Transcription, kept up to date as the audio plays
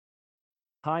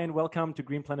Hi, and welcome to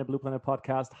Green Planet, Blue Planet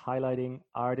podcast, highlighting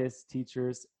artists,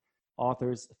 teachers,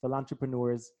 authors,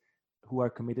 philanthropreneurs who are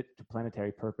committed to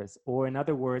planetary purpose, or in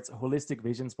other words, holistic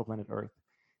visions for planet Earth.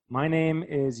 My name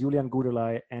is Julian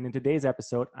Guderlei, and in today's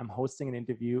episode, I'm hosting an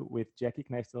interview with Jackie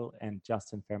Knechtel and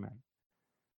Justin Fairman.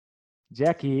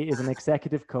 Jackie is an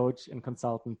executive coach and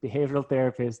consultant, behavioral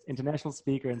therapist, international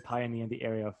speaker, and pioneer in the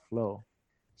area of flow.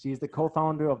 She is the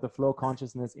co-founder of the Flow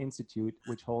Consciousness Institute,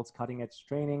 which holds cutting-edge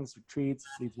trainings, retreats,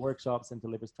 leads workshops, and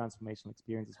delivers transformational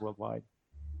experiences worldwide.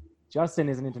 Justin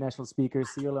is an international speaker,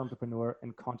 serial entrepreneur,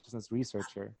 and consciousness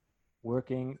researcher,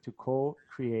 working to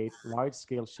co-create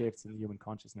large-scale shifts in human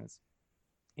consciousness,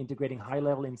 integrating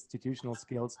high-level institutional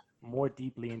skills more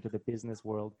deeply into the business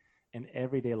world and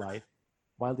everyday life,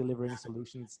 while delivering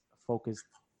solutions-focused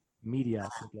media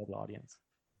to a global audience.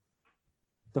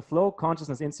 The Flow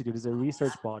Consciousness Institute is a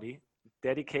research body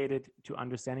dedicated to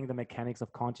understanding the mechanics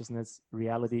of consciousness,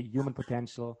 reality, human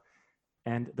potential,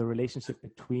 and the relationship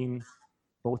between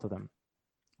both of them,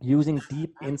 using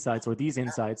deep insights or these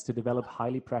insights to develop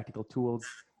highly practical tools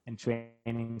and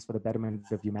trainings for the betterment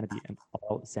of humanity and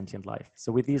all sentient life.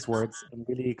 So with these words, I'm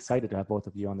really excited to have both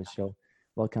of you on the show.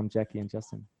 Welcome, Jackie and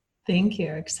Justin. Thank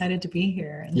you. Excited to be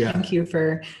here. And thank you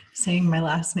for saying my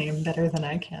last name better than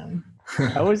I can.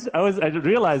 I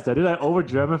realized that. Did I over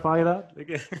Germify that?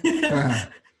 It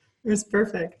was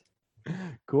perfect.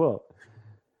 Cool.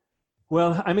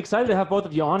 Well, I'm excited to have both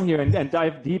of you on here and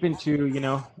dive deep into,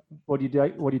 what you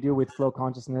do with Flow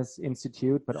Consciousness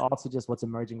Institute, but also just what's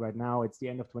emerging right now. It's the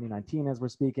end of 2019 as we're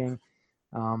speaking.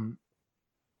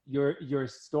 Your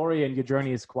story and your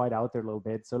journey is quite out there a little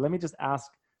bit. So let me just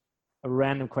ask a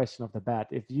random question off the bat.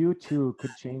 If you two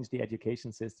could change the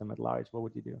education system at large, what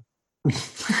would you do?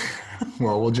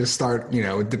 Well, we'll just start,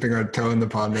 dipping our toe in the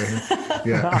pond.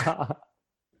 Yeah.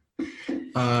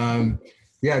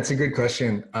 Yeah, it's a good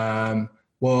question.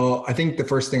 Well, I think the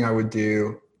first thing I would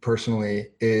do personally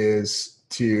is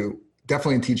to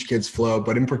definitely teach kids flow,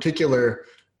 but in particular,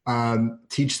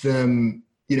 teach them,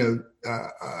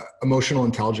 emotional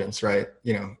intelligence, right?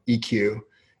 EQ.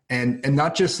 And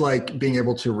not just like being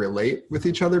able to relate with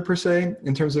each other per se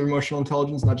in terms of emotional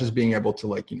intelligence, not just being able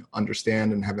to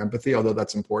understand and have empathy, although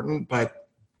that's important, but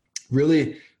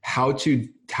really how to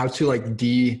deprogram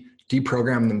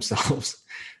themselves,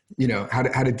 how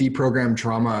to deprogram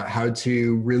trauma, how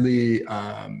to really,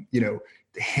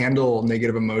 handle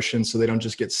negative emotions so they don't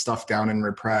just get stuffed down and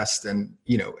repressed and,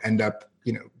 end up,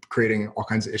 creating all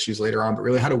kinds of issues later on, but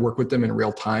really how to work with them in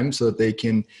real time so that they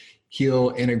can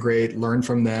heal, integrate, learn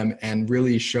from them, and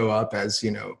really show up as,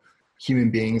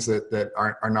 human beings that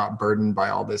are not burdened by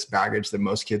all this baggage that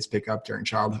most kids pick up during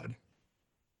childhood.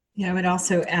 Yeah, I would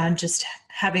also add just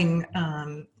having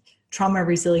trauma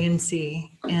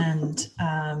resiliency and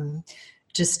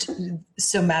just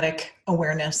somatic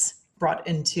awareness brought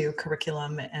into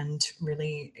curriculum and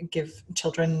really give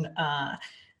children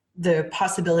the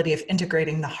possibility of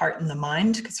integrating the heart and the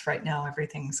mind, because right now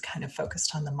everything's kind of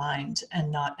focused on the mind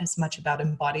and not as much about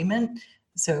embodiment.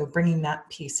 So bringing that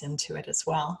piece into it as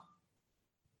well.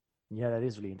 Yeah, that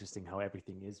is really interesting how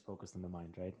everything is focused on the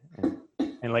mind, right?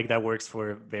 And like that works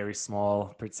for a very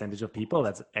small percentage of people.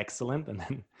 That's excellent. And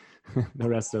then the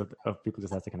rest of people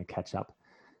just have to kind of catch up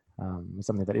with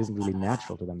something that isn't really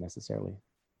natural to them necessarily.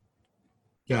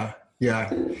 Yeah,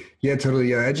 totally.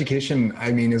 Yeah, education,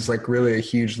 is like really a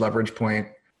huge leverage point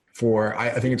for,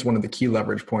 I think it's one of the key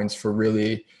leverage points for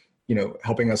really,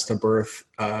 helping us to birth,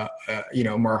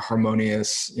 more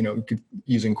harmonious,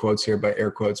 using quotes here, but air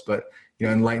quotes, but,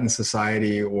 enlightened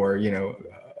society or,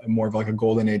 more of like a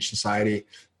golden age society,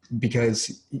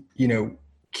 because,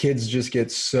 kids just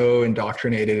get so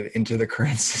indoctrinated into the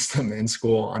current system in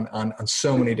school on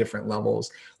so many different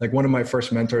levels. Like one of my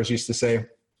first mentors used to say,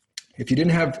 if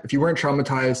you weren't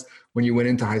traumatized when you went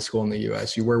into high school in the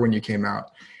US, you were when you came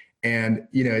out. And,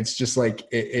 it's just like,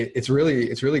 it's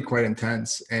really quite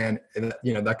intense. And,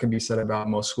 that can be said about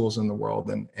most schools in the world.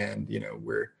 And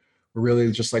we're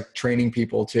really just like training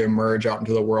people to emerge out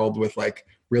into the world with like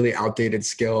really outdated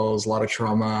skills, a lot of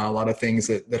trauma, a lot of things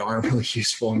that aren't really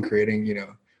useful in creating,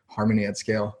 harmony at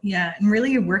scale. Yeah. And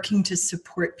really working to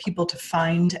support people to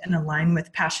find and align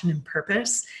with passion and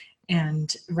purpose,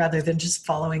 and rather than just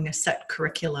following a set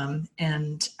curriculum,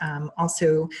 and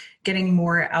also getting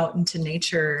more out into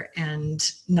nature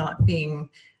and not being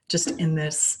just in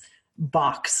this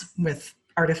box with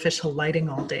artificial lighting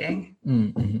all day.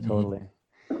 Mm-hmm. Totally.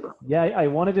 Yeah, I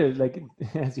wanted to, like,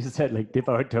 as you said, like dip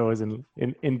our toes in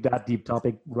that deep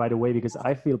topic right away, because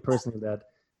I feel personally that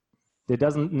there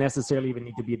doesn't necessarily even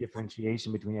need to be a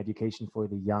differentiation between education for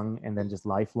the young and then just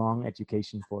lifelong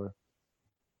education for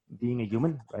being a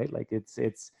human, right? Like it's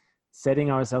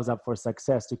setting ourselves up for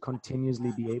success to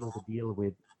continuously be able to deal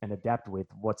with and adapt with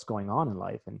what's going on in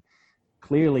life. And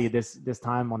clearly this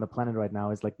time on the planet right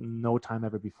now is like no time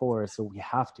ever before. So we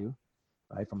have to,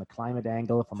 right? From a climate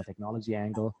angle, from a technology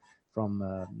angle, from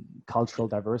a cultural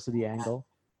diversity angle.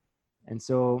 And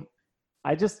so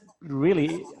I just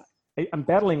really, I'm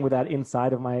battling with that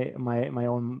inside of my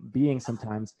own being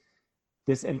sometimes.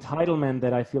 This entitlement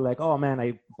that I feel like, oh man,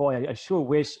 I sure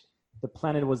wish the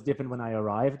planet was different when I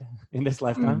arrived in this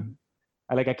lifetime.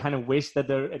 I kind of wish that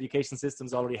the education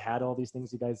systems already had all these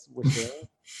things you guys were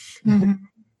sharing.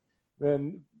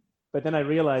 But then I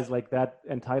realized like that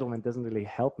entitlement doesn't really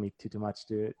help me too much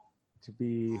to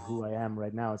be who I am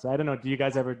right now. So I don't know, do you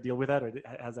guys ever deal with that, or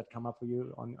has that come up for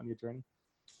you on your journey?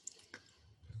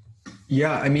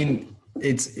 Yeah, I mean,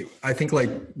 I think like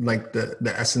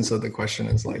the essence of the question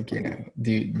is like, you know,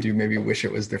 do you maybe wish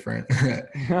it was different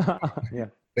yeah.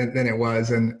 than it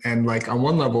was? And like on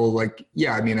one level, like,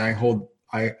 yeah, I mean, I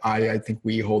think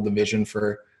we hold the vision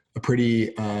for a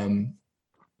pretty,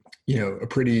 a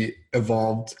pretty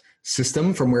evolved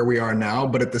system from where we are now.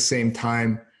 But at the same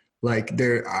time, like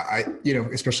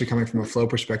especially coming from a flow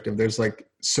perspective, there's like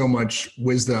so much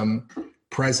wisdom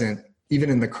present even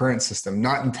in the current system,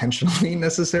 not intentionally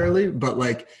necessarily, but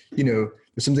like, you know,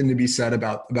 there's something to be said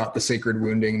about the sacred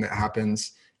wounding that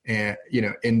happens and, you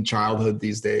know, in childhood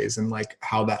these days, and like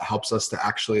how that helps us to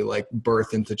actually like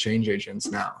birth into change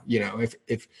agents now. You know,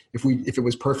 if it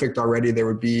was perfect already, there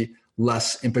would be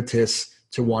less impetus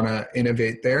to want to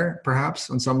innovate there, perhaps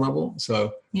on some level.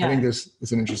 So yeah. I think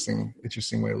it's an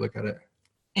interesting way to look at it.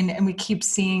 And we keep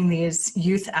seeing these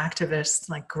youth activists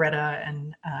like Greta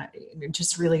and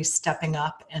just really stepping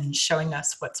up and showing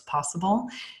us what's possible.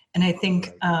 And I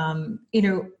think, you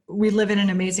know, we live in an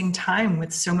amazing time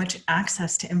with so much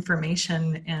access to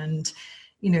information, and,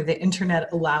 you know, the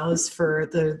internet allows for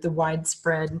the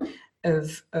widespread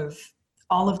of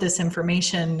all of this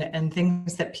information and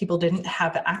things that people didn't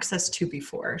have access to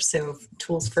before. So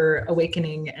tools for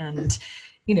awakening and,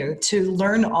 you know, to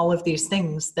learn all of these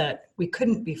things that we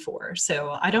couldn't before.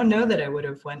 So I don't know that I would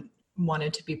have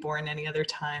wanted to be born any other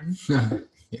time. Yeah.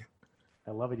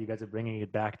 I love it. You guys are bringing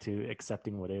it back to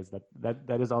accepting what is.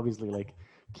 That is obviously like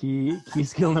key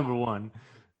skill number one.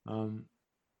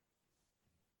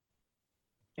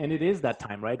 And it is that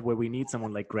time, right, where we need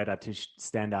someone like Greta to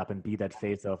stand up and be that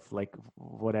face of like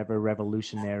whatever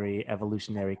revolutionary,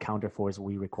 evolutionary counterforce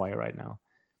we require right now.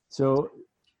 So,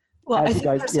 well, as you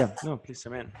guys, please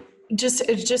come in.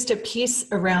 It's just a piece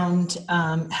around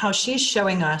how she's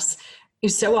showing us.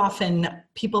 Is so often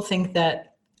people think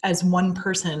that as one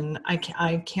person, I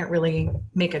can't really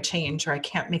make a change, or I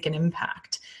can't make an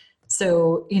impact.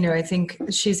 So, you know, I think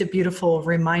she's a beautiful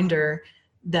reminder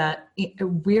that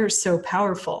we're so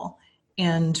powerful,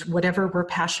 and whatever we're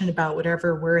passionate about,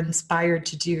 whatever we're inspired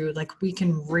to do, like we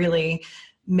can really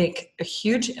make a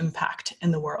huge impact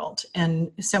in the world.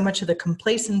 And so much of the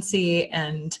complacency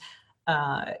and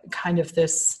kind of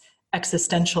this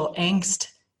existential angst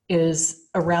is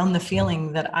around the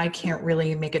feeling that I can't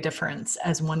really make a difference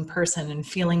as one person, and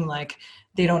feeling like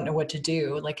they don't know what to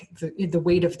do, like the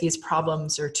weight of these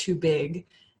problems are too big.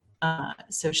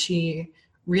 So she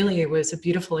really was a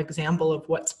beautiful example of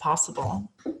what's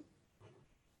possible.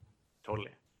 Totally.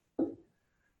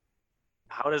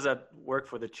 How does that work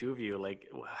for the two of you? Like,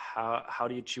 how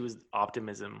do you choose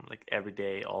optimism, like every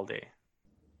day, all day?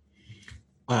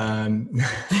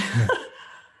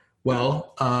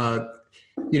 Well,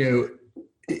 you know,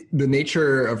 the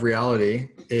nature of reality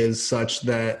is such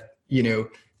that, you know,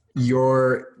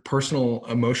 your personal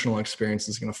emotional experience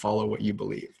is going to follow what you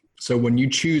believe. So when you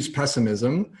choose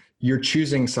pessimism, you're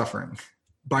choosing suffering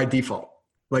by default,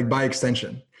 like by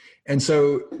extension. And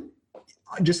so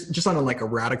just on a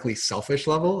radically selfish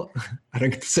level, I don't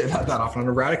get to say that often, on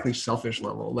a radically selfish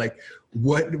level, like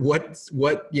what,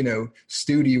 you know,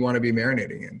 stew do you want to be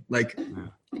marinating in? Like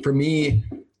for me,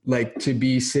 like to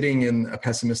be sitting in a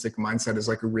pessimistic mindset is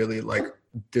like a really like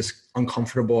this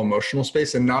uncomfortable emotional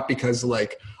space. And not because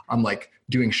like I'm like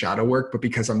doing shadow work, but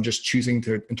because I'm just choosing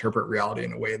to interpret reality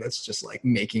in a way that's just like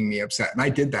making me upset. And I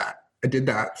did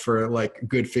that for like a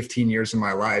good 15 years of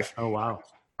my life. Oh, wow.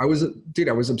 I was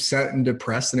upset and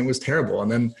depressed, and it was terrible.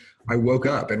 And then I woke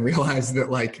up and realized that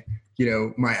like, you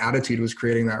know, my attitude was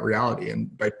creating that reality.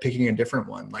 And by picking a different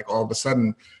one, like all of a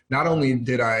sudden, not only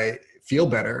did I feel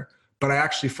better, but I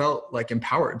actually felt like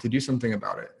empowered to do something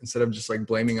about it, instead of just like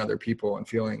blaming other people and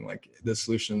feeling like the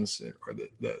solutions or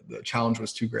the challenge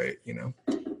was too great, you know?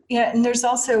 Yeah. And there's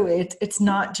also, it's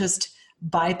not just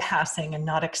bypassing and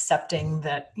not accepting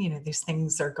that, you know, these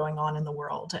things are going on in the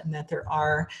world and that there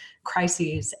are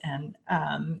crises, and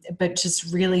but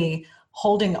just really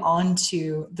holding on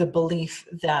to the belief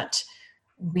that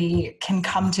we can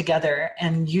come together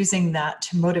and using that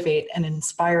to motivate and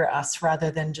inspire us rather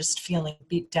than just feeling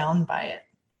beat down by it.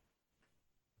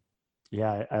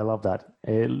 Yeah, I love that.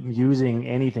 Using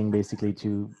anything basically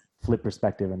to flip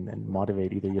perspective and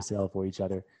motivate either yourself or each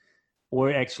other,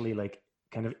 or actually like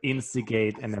kind of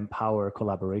instigate and empower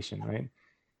collaboration, right?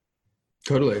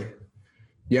 Totally.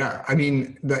 Yeah. I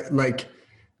mean, that, like,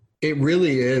 it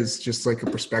really is just like a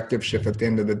perspective shift at the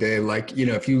end of the day. Like, you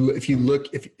know, if you look,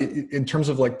 if in terms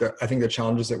of like I think the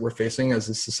challenges that we're facing as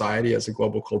a society, as a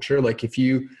global culture, like if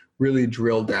you really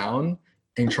drill down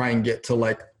and try and get to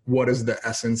like, what is the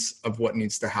essence of what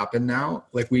needs to happen now?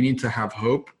 Like, we need to have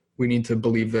hope. We need to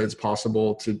believe that it's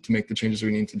possible to make the changes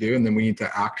we need to do. And then we need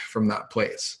to act from that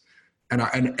place. And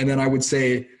then I would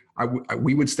say,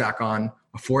 we would stack on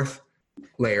a fourth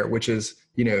layer, which is,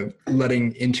 you know,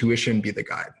 letting intuition be the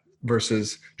guide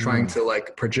versus trying to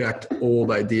like project old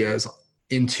ideas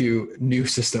into new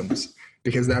systems,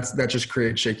 because that just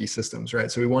creates shaky systems,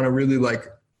 right? So we want to really like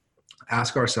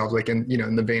ask ourselves, like in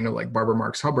the vein of like Barbara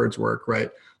Marx Hubbard's work, right?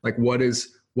 Like what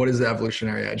is the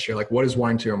evolutionary edge here? Like what is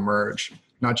wanting to emerge?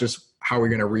 Not just how we're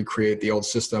going to recreate the old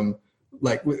system.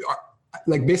 Like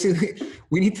basically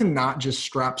we need to not just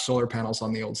strap solar panels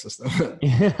on the old system.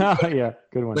 Yeah,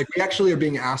 good one. Like we actually are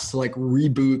being asked to like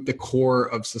reboot the core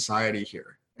of society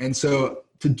here. And so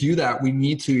to do that, we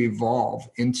need to evolve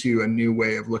into a new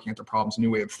way of looking at the problems, a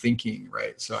new way of thinking,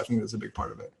 right? So I think that's a big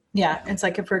part of it. Yeah, it's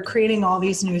like if we're creating all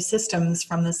these new systems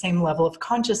from the same level of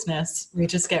consciousness, we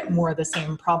just get more of the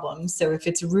same problems. So if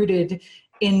it's rooted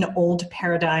in old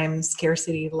paradigms,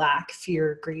 scarcity, lack,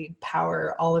 fear, greed,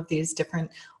 power, all of these different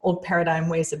old paradigm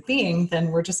ways of being, then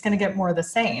we're just going to get more of the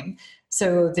same.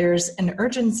 So there's an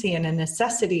urgency and a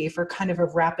necessity for kind of a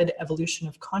rapid evolution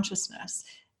of consciousness.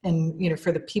 And, you know,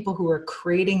 for the people who are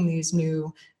creating these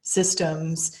new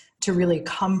systems to really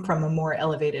come from a more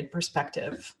elevated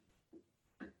perspective.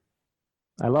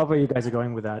 I love where you guys are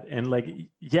going with that. And like,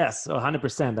 yes,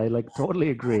 100%. I like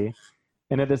totally agree.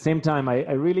 And at the same time,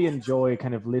 I really enjoy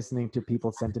kind of listening to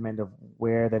people's sentiment of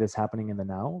where that is happening in the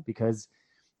now, because,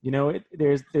 you know,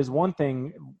 there's one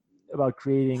thing about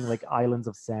creating like islands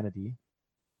of sanity.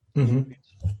 Mm-hmm.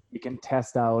 You can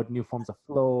test out new forms of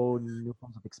flow, new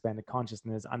forms of expanded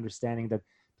consciousness, understanding that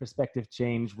perspective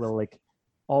change will like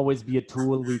always be a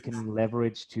tool we can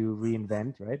leverage to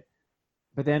reinvent, right?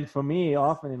 But then for me,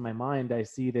 often in my mind, I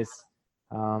see this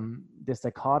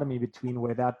dichotomy between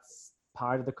where that's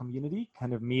part of the community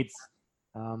kind of meets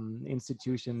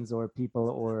institutions or people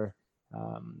or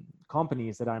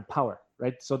companies that are in power,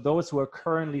 right? So those who are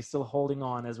currently still holding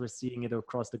on, as we're seeing it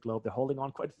across the globe, they're holding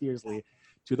on quite fiercely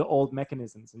to the old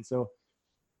mechanisms. And so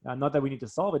not that we need to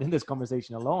solve it in this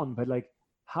conversation alone, but like,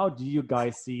 how do you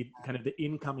guys see kind of the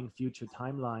incoming future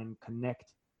timeline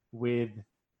connect with,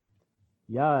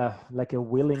 yeah, like a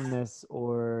willingness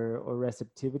or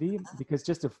receptivity? Because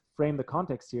just to frame the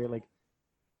context here, like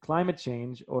climate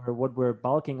change, or what we're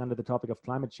bulking under the topic of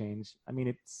climate change, I mean,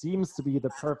 it seems to be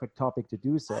the perfect topic to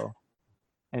do so.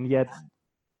 And yet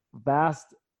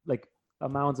vast like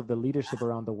amounts of the leadership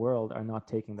around the world are not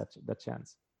taking that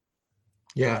chance.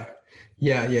 Yeah.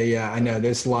 I know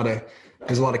there's a lot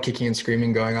of kicking and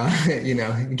screaming going on, you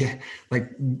know, like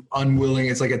unwilling.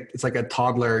 It's like a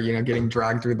toddler, you know, getting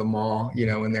dragged through the mall, you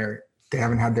know, when they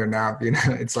haven't had their nap, you know.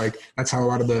 It's like, that's how a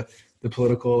lot of the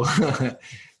political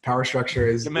power structure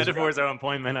is. The metaphors are on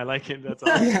point, man. I like it. That's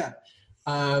awesome. Yeah.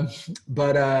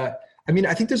 But I mean,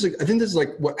 I think there's like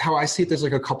how I see it, there's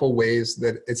like a couple ways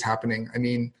that it's happening. I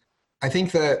mean, I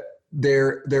think that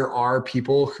there are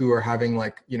people who are having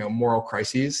like, you know, moral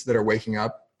crises that are waking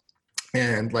up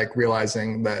and like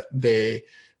realizing that they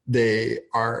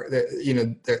are, you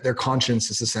know, their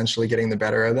conscience is essentially getting the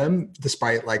better of them,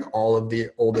 despite like all of the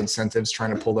old incentives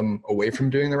trying to pull them away from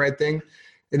doing the right thing.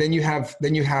 And then you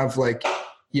have like,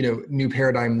 you know, new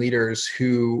paradigm leaders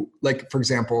who, like, for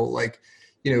example, like,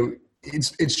 you know,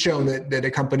 it's shown that a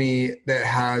company that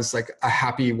has like a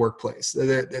happy workplace,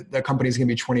 the company is going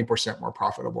to be 20% more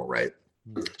profitable, right?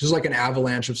 Just like an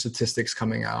avalanche of statistics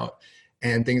coming out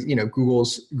and things, you know,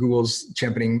 Google's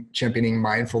championing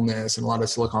mindfulness, and a lot of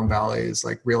Silicon Valley is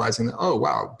like realizing that, oh,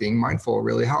 wow, being mindful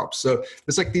really helps. So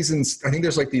there's like I think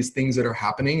there's like these things that are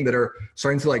happening that are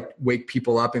starting to like wake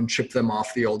people up and chip them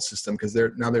off the old system, because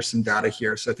now there's some data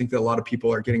here. So I think that a lot of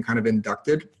people are getting kind of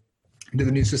inducted into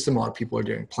the new system. A lot of people are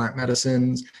doing plant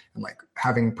medicines and like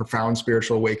having profound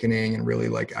spiritual awakening and really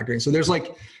like acting. So there's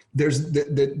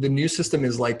the new system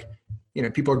is like, you know,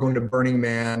 people are going to Burning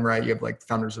Man, right? You have like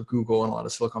founders of Google and a lot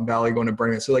of Silicon Valley going to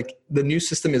Burning Man. So like the new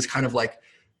system is kind of like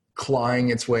clawing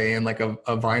its way in like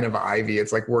a vine of ivy.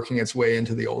 It's like working its way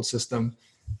into the old system.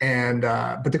 And,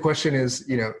 but the question is,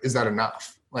 you know, is that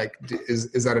enough? Like,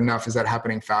 is that enough? Is that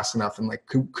happening fast enough? And like,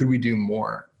 could we do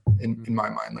more in my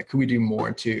mind? Like, could we do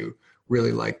more to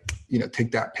really like, you know,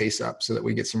 take that pace up so that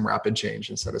we get some rapid change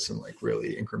instead of some like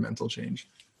really incremental change?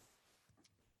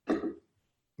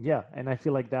 Yeah, and I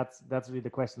feel like that's really the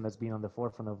question that's been on the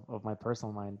forefront of my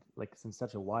personal mind, like since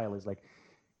such a while, is like,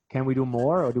 can we do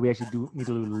more, or do we actually need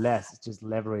to do less? Just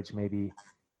leverage maybe,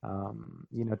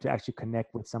 you know, to actually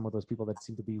connect with some of those people that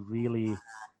seem to be really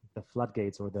the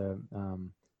floodgates or the,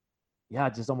 yeah,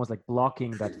 just almost like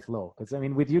blocking that flow. Because I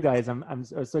mean, with you guys, I'm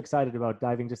so excited about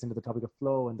diving just into the topic of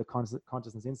flow and the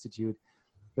Consciousness Institute.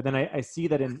 But then I see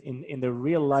that in the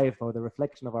real life or the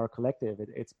reflection of our collective,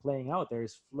 it's playing out.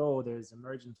 There's flow, there's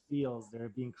emergent fields, they're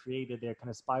being created, they're kind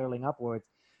of spiraling upwards.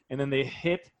 And then they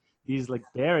hit these like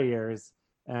barriers,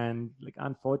 and like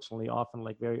unfortunately often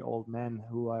like very old men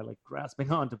who are like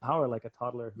grasping onto power like a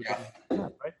toddler who doesn't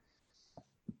have, right?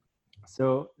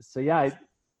 So yeah,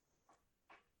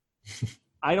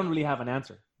 I don't really have an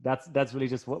answer. That's really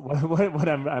just what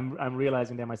I'm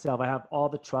realizing there myself. I have all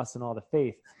the trust and all the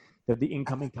faith that the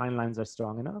incoming timelines are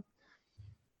strong enough.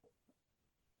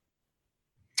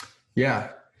 Yeah,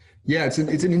 it's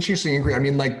an interesting inquiry. I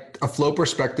mean, like a flow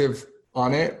perspective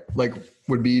on it, like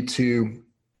would be to,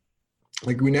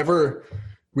 like we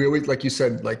always, like you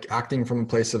said, like acting from a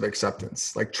place of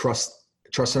acceptance, like trust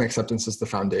and acceptance is the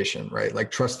foundation, right?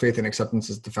 Like trust, faith, and acceptance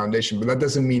is the foundation, but that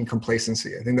doesn't mean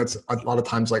complacency. I think that's a lot of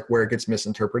times like where it gets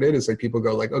misinterpreted is like people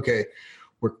go like, okay,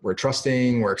 we're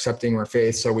trusting, we're accepting, we're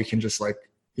faith, so we can just like,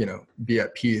 you know, be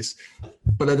at peace.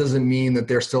 But that doesn't mean that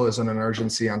there still isn't an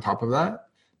urgency on top of that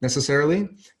necessarily.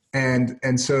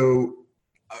 And so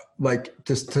like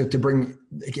just to bring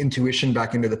like intuition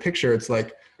back into the picture, it's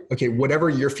like, okay, whatever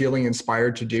you're feeling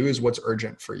inspired to do is what's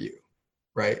urgent for you,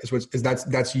 right?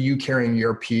 That's you carrying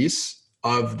your piece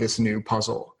of this new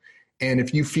puzzle. And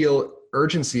if you feel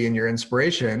urgency in your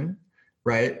inspiration,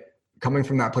 right, coming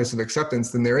from that place of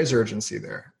acceptance, then there is urgency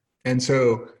there. And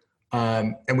so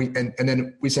and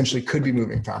then we essentially could be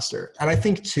moving faster. And I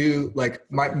think too, like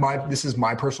this is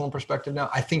my personal perspective now.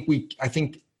 I think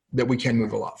that we can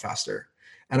move a lot faster.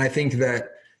 And I think that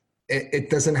it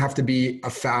doesn't have to be a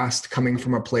fast coming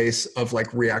from a place of like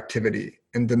reactivity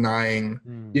and denying,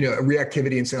 you know,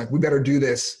 reactivity and saying like, we better do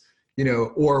this, you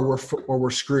know, or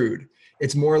we're screwed.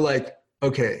 It's more like,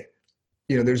 okay,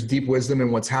 you know, there's deep wisdom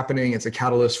in what's happening. It's a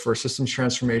catalyst for systems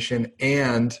transformation.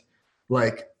 And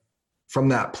like, from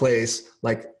that place,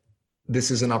 like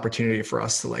this is an opportunity for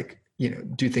us to like, you know,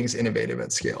 do things innovative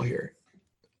at scale here.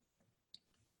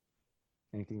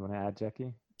 Anything you want to add,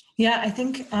 Jackie? Yeah, I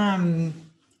think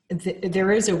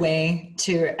there is a way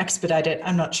to expedite it.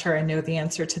 I'm not sure I know the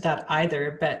answer to that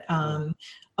either, but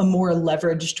a more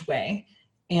leveraged way.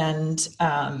 And,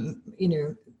 you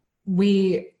know,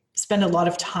 we spend a lot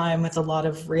of time with a lot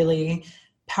of really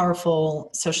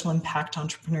powerful social impact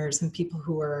entrepreneurs and people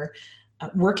who are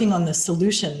working on the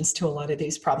solutions to a lot of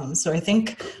these problems. So I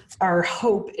think our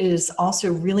hope is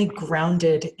also really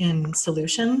grounded in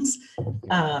solutions.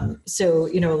 So,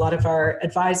 you know, a lot of our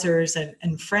advisors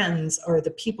and friends are the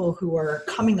people who are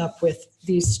coming up with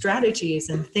these strategies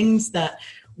and things that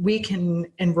we can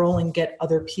enroll and get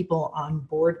other people on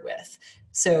board with.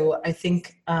 So I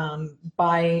think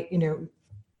by, you know,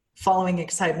 following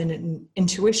excitement and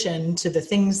intuition to the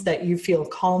things that you feel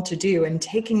called to do and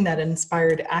taking that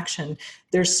inspired action,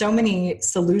 there's so many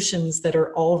solutions that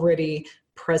are already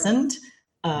present.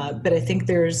 But I think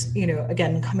there's, you know,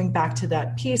 again, coming back to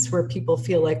that piece where people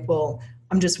feel like, well,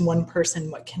 I'm just one person,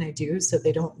 what can I do? So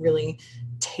they don't really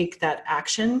take that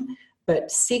action,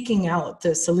 but seeking out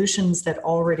the solutions that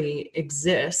already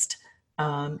exist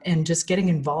and just getting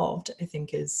involved, I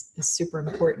think is super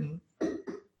important.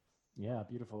 Yeah,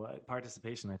 beautiful.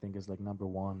 Participation, I think, is like number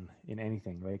one in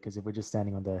anything, right? Because if we're just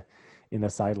standing in the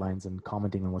sidelines and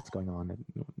commenting on what's going on,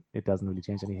 it doesn't really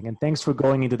change anything. And thanks for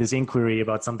going into this inquiry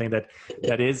about something that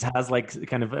has like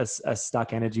kind of a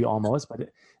stuck energy almost, but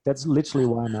that's literally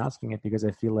why I'm asking it, because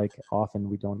I feel like often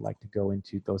we don't like to go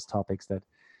into those topics that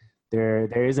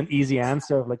there is an easy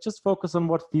answer of like, just focus on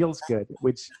what feels good,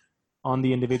 which on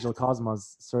the individual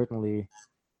cosmos, certainly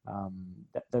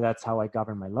that's how I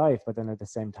govern my life. But then at the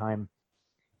same time,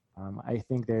 I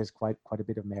think there's quite a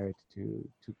bit of merit to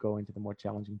go into the more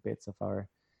challenging bits of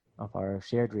our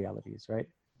shared realities, right?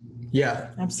 Yeah,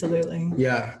 absolutely.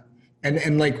 Yeah,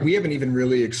 and like we haven't even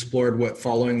really explored what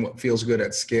following what feels good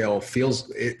at scale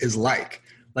is like.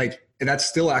 Like that's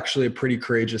still actually a pretty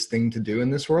courageous thing to do in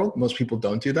this world. Most people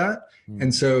don't do that,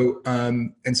 and so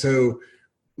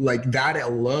like that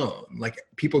alone, like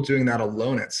people doing that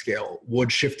alone at scale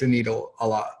would shift the needle a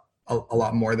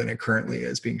lot more than it currently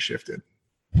is being shifted.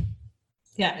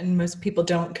 Yeah, and most people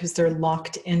don't, because they're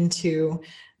locked into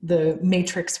the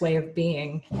matrix way of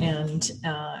being, and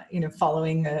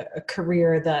following a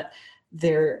career that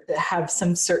they have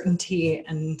some certainty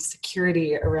and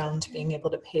security around being able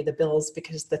to pay the bills,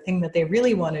 because the thing that they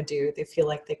really want to do, they feel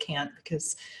like they can't,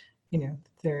 because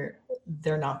they're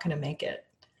not going to make it.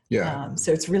 Yeah.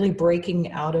 So it's really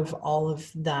breaking out of all of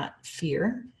that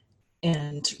fear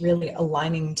and really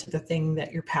aligning to the thing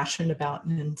that you're passionate about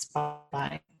and inspired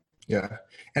by. Yeah.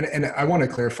 And I want to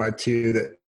clarify too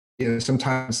that,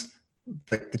 sometimes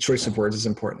like the choice of words is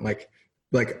important. Like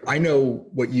I know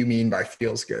what you mean by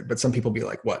feels good, but some people be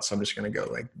like, what? So I'm just going to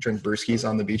go like drink brewskis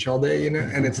on the beach all day,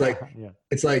 And it's like,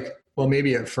 It's like, well,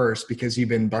 maybe at first, because you've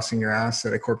been busting your ass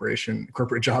at a corporate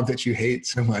job that you hate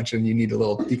so much, and you need a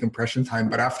little decompression time.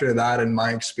 But after that, in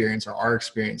my experience, or our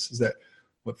experience, is that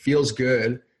what feels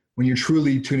good, when you're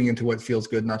truly tuning into what feels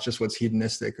good, not just what's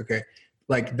hedonistic, okay,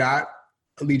 like that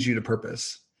leads you to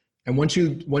purpose. And once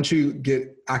you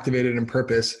get activated in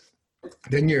purpose,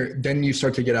 then you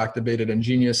start to get activated in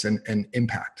genius and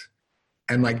impact.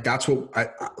 And like, that's what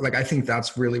I think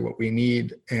that's really what we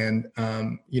need. And,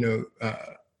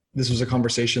 this was a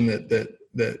conversation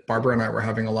that Barbara and I were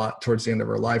having a lot towards the end of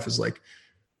our life, is like,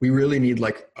 we really need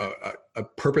like a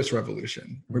purpose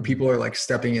revolution where people are like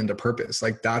stepping into purpose.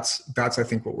 Like that's I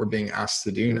think what we're being asked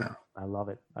to do now. I love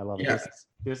it. Yeah.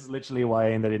 This is literally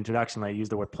why in that introduction I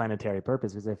used the word planetary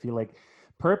purpose, because I feel like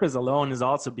purpose alone is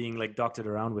also being like doctored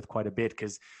around with quite a bit,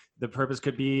 because the purpose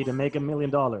could be to make $1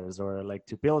 million or like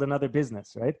to build another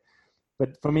business, right?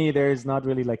 But for me, there's not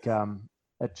really like a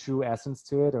true essence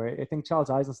to it. Or I think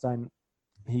Charles Eisenstein,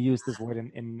 he used this word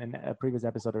in a previous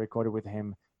episode I recorded with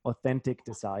him, authentic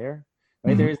desire.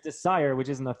 Right? Mm-hmm. There is desire which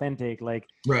isn't authentic, like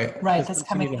right. That's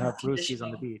coming to have brewskis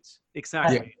on the beach.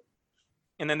 Exactly. Yeah.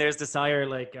 And then there's desire,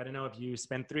 like, I don't know, if you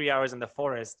spend 3 hours in the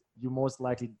forest, you most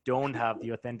likely don't have the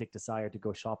authentic desire to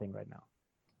go shopping right now.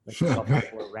 Like shopping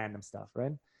for random stuff,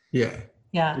 right? Yeah.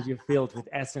 Yeah. Because you're filled with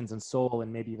essence and soul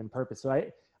and maybe even purpose. So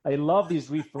I love these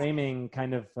reframing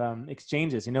kind of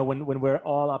exchanges, when we're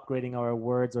all upgrading our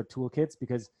words or toolkits,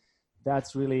 because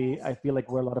that's really, I feel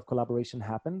like where a lot of collaboration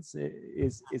happens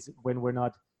is when we're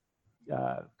not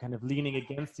kind of leaning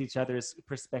against each other's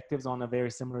perspectives on a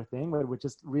very similar thing, but we're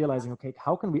just realizing, okay,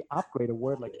 how can we upgrade a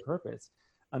word like purpose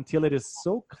until it is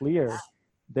so clear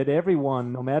that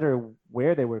everyone, no matter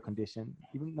where they were conditioned,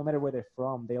 even no matter where they're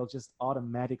from, they'll just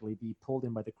automatically be pulled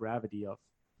in by the gravity of,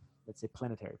 let's say,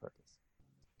 planetary purpose.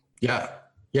 Yeah.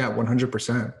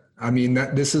 100%. I mean,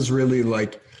 this is really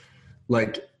like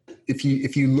if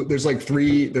you look, there's like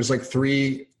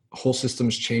three whole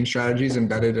systems change strategies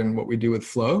embedded in what we do with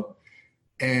Flow.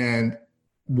 And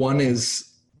one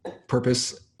is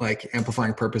purpose, like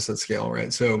amplifying purpose at scale,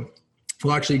 right? So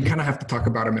we'll actually kind of have to talk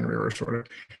about them in reverse order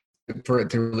for it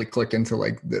to really click into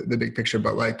like the big picture.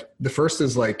 But like the first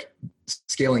is like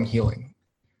scaling healing,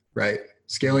 right?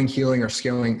 Scaling healing, or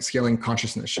scaling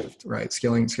consciousness shift, right?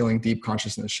 Scaling deep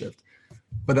consciousness shift.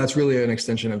 But that's really an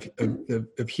extension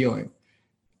of healing.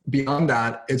 Beyond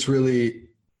that, it's really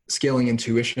scaling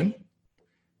intuition.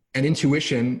 And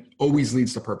intuition always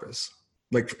leads to purpose.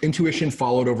 Like intuition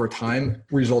followed over time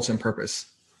results in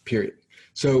purpose, period.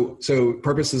 So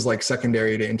purpose is like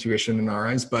secondary to intuition in our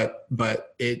eyes, but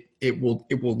it will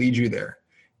lead you there.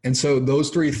 And so those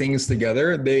three things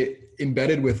together, they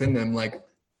embedded within them, like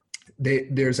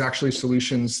there's actually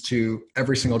solutions to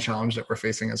every single challenge that we're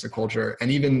facing as a culture.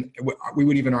 And even we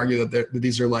would even argue that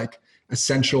these are like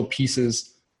essential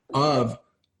pieces of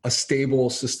a stable,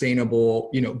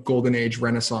 sustainable, golden age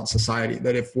Renaissance society.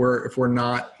 That if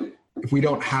we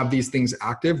don't have these things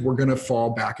active, we're going to fall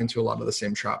back into a lot of the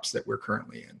same traps that we're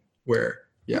currently in.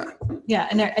 Yeah.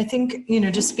 And I think,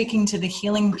 just speaking to the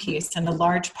healing piece, and a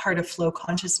large part of flow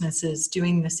consciousness is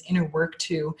doing this inner work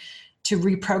to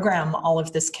reprogram all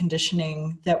of this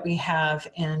conditioning that we have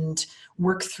and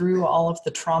work through all of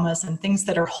the traumas and things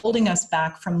that are holding us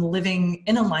back from living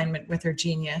in alignment with our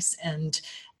genius and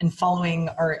following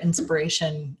our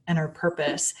inspiration and our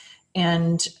purpose.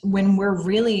 And when we're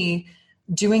really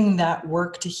doing that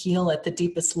work to heal at the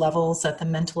deepest levels, at the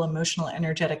mental, emotional,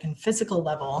 energetic, and physical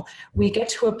level, we get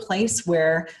to a place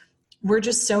where we're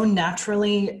just so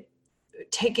naturally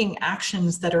taking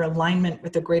actions that are alignment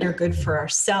with the greater good for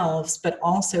ourselves, but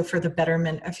also for the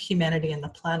betterment of humanity and the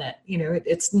planet.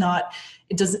 It's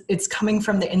coming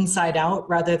from the inside out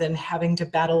rather than having to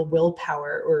battle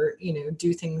willpower or,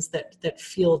 do things that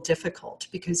feel difficult,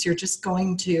 because you're just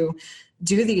going to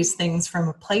do these things from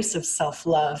a place of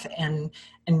self-love and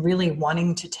really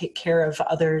wanting to take care of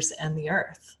others and the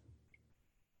earth.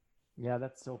 Yeah,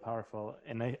 that's so powerful.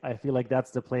 And I feel like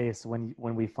that's the place when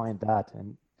we find that.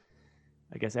 And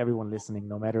I guess everyone listening,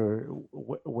 no matter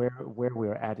where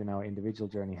we're at in our individual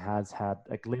journey, has had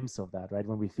a glimpse of that, right?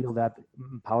 When we feel that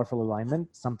powerful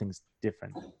alignment, something's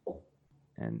different.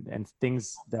 And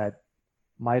things that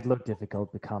might look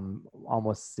difficult become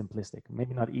almost simplistic.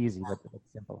 Maybe not easy, but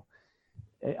simple.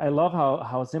 I love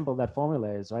how simple that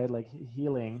formula is, right? Like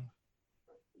healing,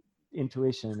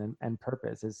 intuition, and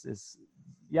purpose is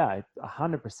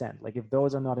 100%. Like if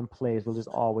those are not in place, we'll just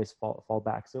always fall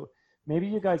back. So maybe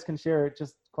you guys can share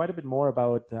just quite a bit more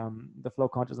about the Flow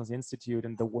Consciousness Institute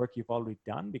and the work you've already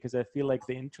done, because I feel like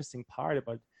the interesting part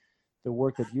about the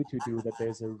work that you two do, that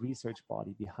there's a research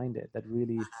body behind it that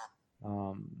really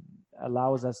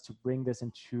allows us to bring this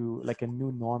into like a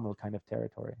new normal kind of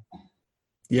territory.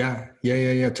 Yeah,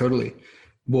 totally.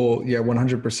 Well,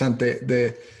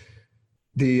 100%.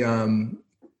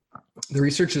 The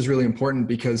research is really important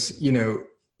because,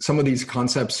 some of these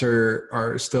concepts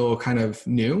are still kind of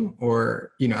new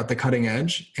or, at the cutting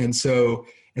edge. And some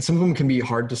of them can be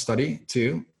hard to study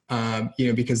too,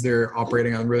 because they're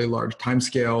operating on really large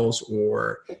timescales,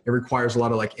 or it requires a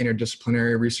lot of like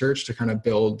interdisciplinary research to kind of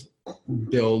build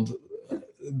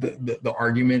the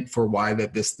argument for why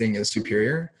that this thing is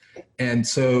superior. And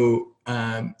so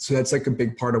that's like a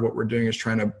big part of what we're doing, is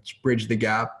trying to bridge the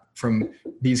gap from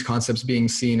these concepts being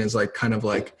seen as like kind of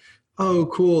like, oh,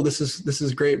 cool, this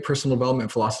is great personal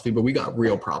development philosophy, but we got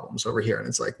real problems over here. And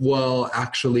it's like, well,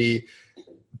 actually,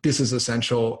 this is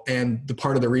essential. And the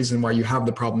part of the reason why you have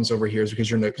the problems over here is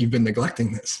because you've been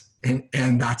neglecting this.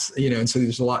 And that's, and so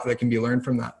there's a lot that can be learned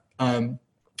from that.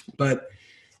 But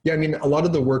yeah, I mean, a lot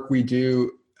of the work we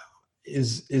do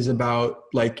is about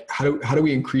like, how do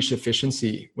we increase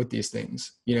efficiency with these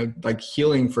things? Like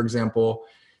healing, for example,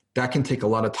 that can take a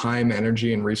lot of time,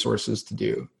 energy, and resources to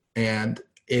do. And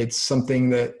it's something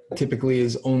that typically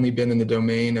has only been in the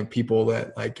domain of people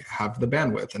that like have the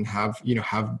bandwidth and have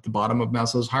the bottom of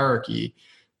Maslow's hierarchy,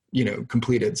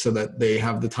 completed, so that they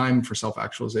have the time for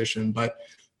self-actualization. But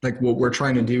like what we're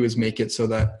trying to do is make it so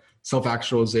that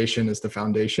self-actualization is the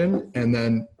foundation, and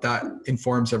then that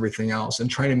informs everything else, and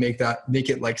trying to make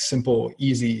it like simple,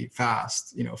 easy,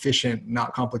 fast, efficient,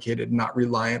 not complicated, not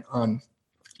reliant on,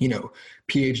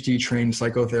 PhD trained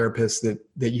psychotherapists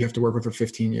that you have to work with for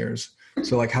 15 years.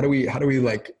 So like, how do we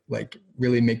like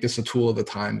really make this a tool of the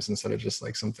times, instead of just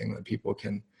like something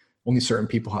that only certain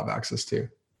people have access to?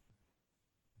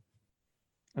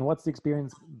 And what's the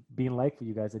experience been like for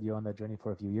you guys that you're on that journey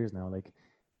for a few years now? Like,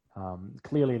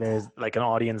 clearly there's like an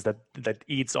audience that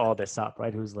eats all this up,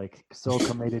 right? Who's like so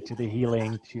committed to the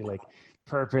healing, to like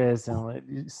purpose, and like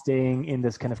staying in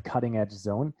this kind of cutting edge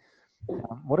zone.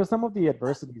 What are some of the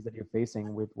adversities that you're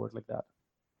facing with work like that?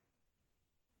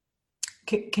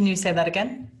 Can you say that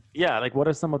again? Yeah, like what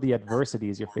are some of the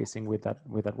adversities you're facing with that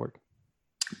work?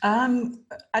 I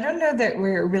don't know that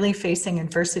we're really facing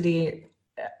adversity,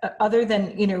 other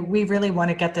than, we really want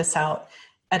to get this out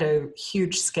at a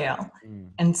huge scale.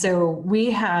 And so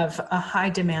we have a high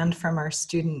demand from our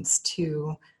students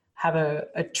to have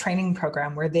a training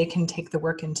program where they can take the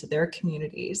work into their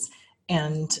communities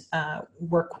and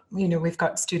work. We've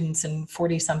got students in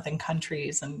 40 something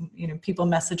countries, and, people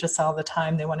message us all the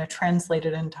time. They want to translate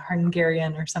it into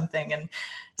Hungarian or something. And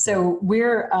so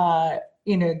we're,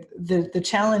 the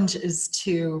challenge is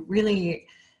to really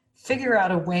figure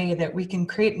out a way that we can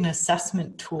create an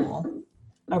assessment tool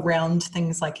around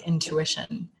things like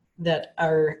intuition that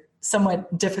are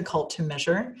somewhat difficult to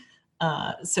measure.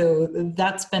 So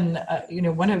that's been,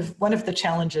 one of the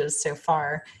challenges so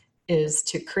far, is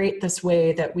to create this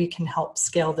way that we can help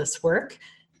scale this work,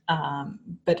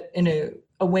 but in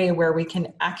a way where we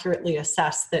can accurately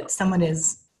assess that someone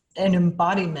is an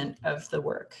embodiment of the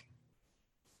work.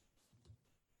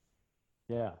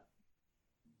 Yeah.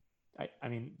 I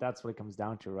mean, that's what it comes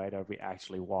down to, right? Are we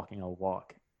actually walking a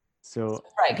walk? So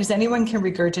right, because anyone can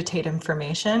regurgitate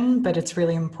information, but it's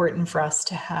really important for us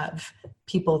to have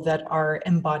people that are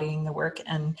embodying the work,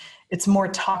 and it's more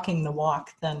talking the walk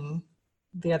than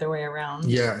the other way around.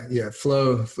 Yeah.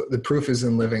 Flow. The proof is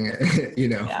in living it. You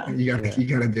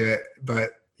gotta do it. But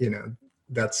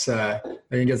that's I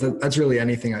guess that's really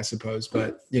anything, I suppose.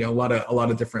 But a lot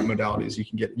of different modalities you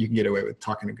can get away with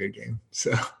talking a good game.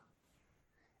 So.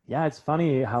 Yeah, it's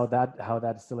funny how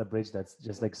that's still a bridge that's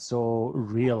just like so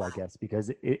real, I guess, because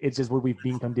it's just what we've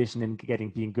been conditioned in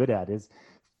being good at, is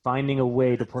finding a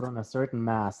way to put on a certain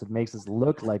mask that makes us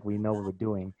look like we know what we're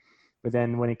doing. But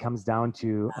then when it comes down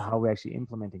to how we're actually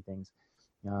implementing things,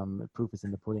 proof is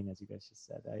in the pudding, as you guys just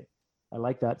said. I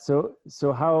like that. So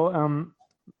how,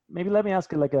 maybe let me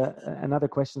ask you like another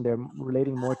question there,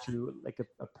 relating more to like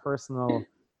a personal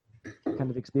kind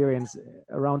of experience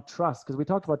around trust, because we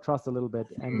talked about trust a little bit,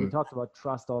 and we talked about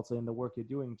trust also in the work you're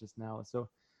doing just now. So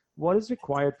what is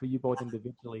required for you both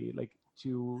individually, like,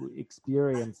 to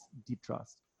experience deep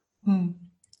trust?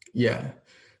 Yeah.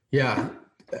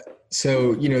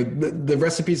 So, the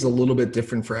recipe is a little bit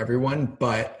different for everyone,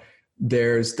 but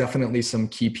there's definitely some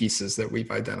key pieces that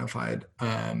we've identified.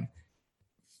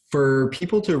 For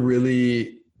people to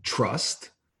really trust,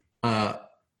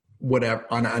 whatever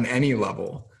on any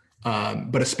level,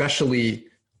 but especially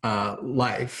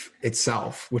life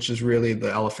itself, which is really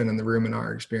the elephant in the room in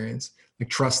our experience. Like,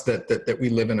 trust that we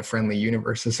live in a friendly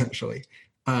universe, essentially.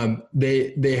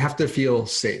 They have to feel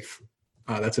safe.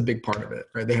 That's a big part of it,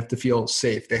 right? They have to feel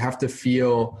safe. They have to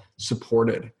feel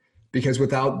supported, because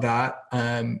without that,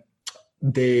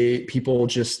 people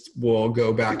just will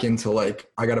go back into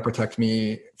like, I got to protect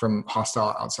me from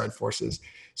hostile outside forces.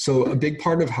 So a big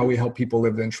part of how we help people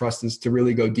live in trust is to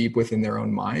really go deep within their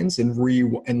own minds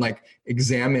and like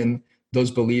examine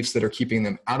those beliefs that are keeping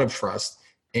them out of trust,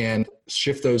 and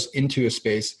shift those into a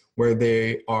space where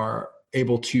they are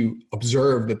able to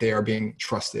observe that they are being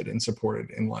trusted and supported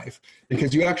in life,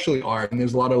 because you actually are. And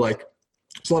there's a lot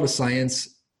of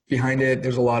science behind it.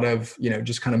 There's a lot of,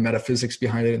 just kind of metaphysics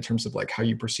behind it in terms of like how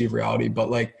you perceive reality.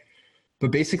 But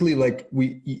basically, like,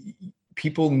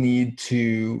 people need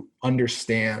to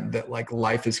understand that like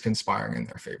life is conspiring in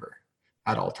their favor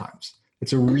at all times.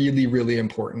 It's a really, really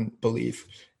important belief.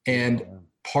 And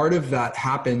part of that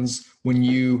happens when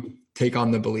you take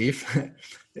on the belief.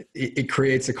 It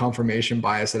creates a confirmation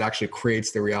bias that actually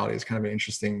creates the reality. It's kind of an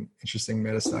interesting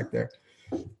metastack there.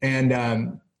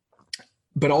 And,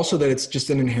 but also that it's just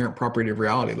an inherent property of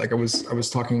reality. Like I was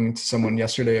talking to someone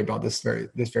yesterday about this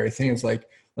very thing. It's like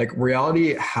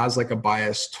reality has like a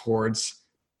bias towards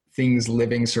things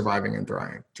living, surviving, and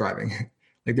thriving.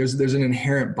 Like there's an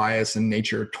inherent bias in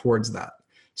nature towards that.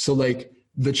 So like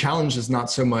the challenge is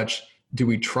not so much do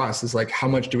we trust, is like how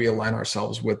much do we align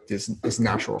ourselves with this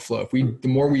natural flow. The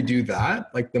more we do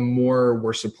that, like the more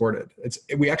we're supported.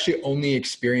 We actually only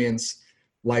experience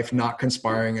life not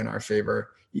conspiring in our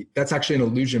favor. That's actually an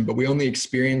illusion, but we only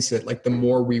experience it like the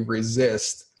more we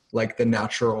resist like the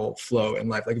natural flow in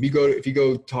life. Like if you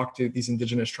go talk to these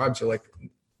indigenous tribes, you're like,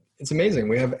 it's amazing.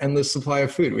 We have endless supply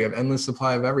of food. We have endless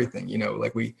supply of everything,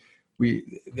 like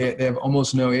they have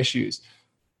almost no issues.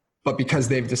 But because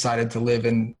they've decided to live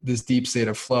in this deep state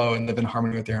of flow and live in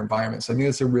harmony with their environment. So I think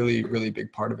that's a really, really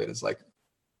big part of it, is like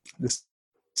this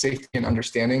safety and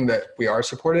understanding that we are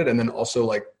supported, and then also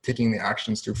like taking the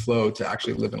actions through flow to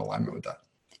actually live in alignment with that.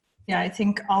 Yeah, I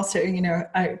think also,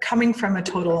 coming from a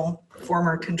total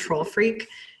former control freak,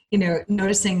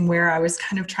 noticing where I was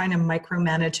kind of trying to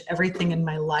micromanage everything in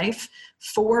my life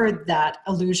for that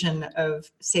illusion of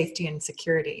safety and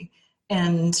security.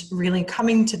 And really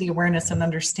coming to the awareness and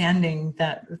understanding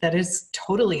that that is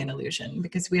totally an illusion,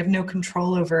 because we have no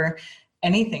control over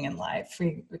anything in life.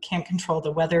 We can't control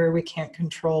the weather. We can't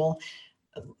control,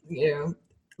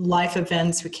 life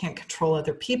events. We can't control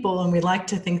other people. And we like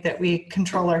to think that we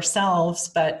control ourselves,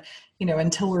 but,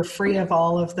 until we're free of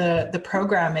all of the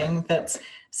programming that's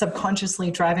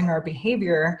subconsciously driving our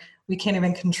behavior, we can't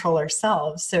even control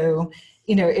ourselves. So,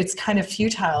 it's kind of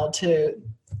futile to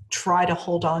try to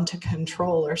hold on to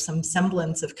control or some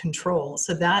semblance of control.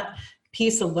 So that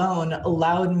piece alone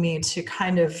allowed me to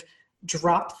kind of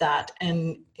drop that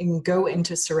and go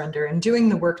into surrender and doing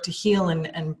the work to heal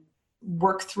and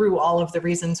work through all of the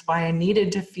reasons why I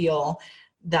needed to feel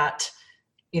that,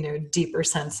 deeper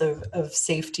sense of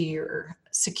safety or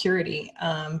security.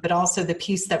 But also the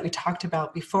piece that we talked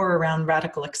about before around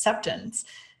radical acceptance,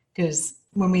 because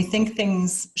when we think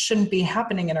things shouldn't be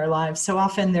happening in our lives, so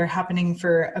often they're happening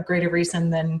for a greater reason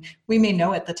than we may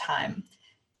know at the time.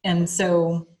 And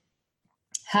so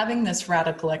having this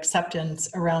radical acceptance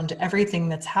around everything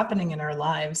that's happening in our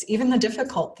lives, even the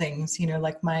difficult things,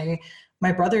 like my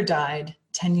brother died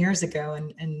 10 years ago.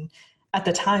 And at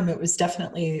the time it was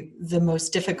definitely the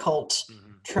most difficult,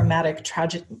 traumatic,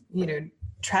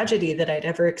 tragedy that I'd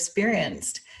ever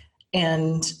experienced.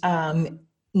 And,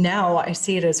 now I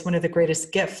see it as one of the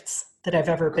greatest gifts that I've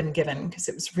ever been given, because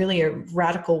it was really a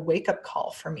radical wake-up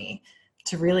call for me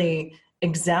to really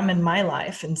examine my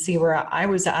life and see where I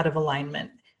was out of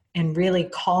alignment, and really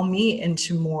call me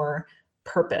into more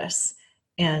purpose.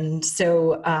 And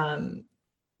so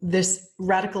this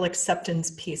radical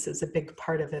acceptance piece is a big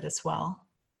part of it as well.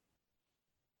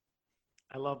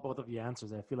 I love both of your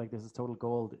answers. I feel like this is total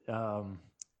gold.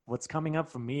 What's coming up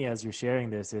for me as you're sharing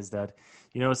this is that,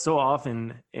 so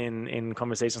often in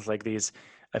conversations like these,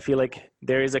 I feel like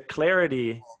there is a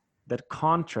clarity that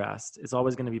contrast is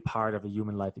always going to be part of a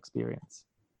human life experience.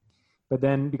 But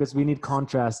then, because we need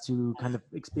contrast to kind of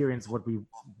experience what we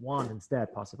want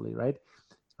instead, possibly, right?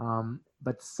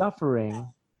 But suffering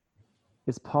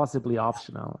is possibly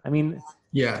optional. I mean,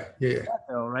 yeah.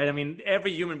 Though, right? I mean,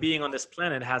 every human being on this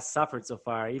planet has suffered so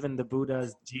far. Even the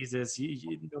Buddhas, Jesus,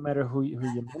 no matter who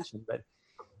you mention. But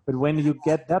when you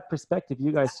get that perspective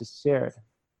you guys just shared,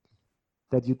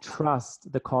 that you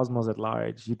trust the cosmos at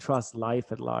large, you trust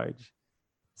life at large,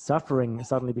 suffering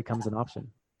suddenly becomes an option.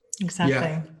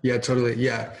 Exactly. Yeah, totally.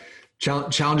 Yeah.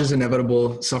 Challenge is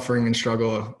inevitable. Suffering and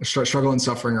struggle and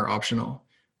suffering are optional,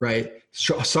 right?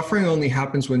 Suffering only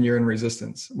happens when you're in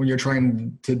resistance, when you're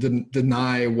trying to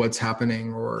deny what's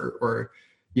happening or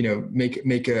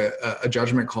make a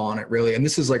judgment call on it, really. And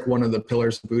this is like one of the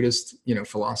pillars of Buddhist,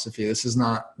 philosophy. This is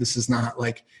not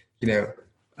like, it's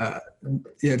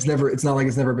not like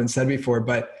it's never been said before,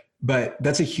 but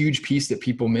that's a huge piece that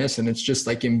people miss. And it's just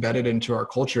like embedded into our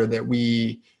culture that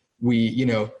we,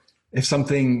 if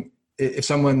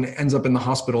someone ends up in the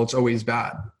hospital, it's always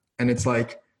bad. And it's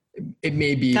like, it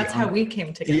may be, that's how we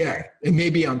came together. Yeah. It may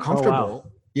be uncomfortable. Oh, wow.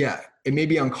 Yeah. It may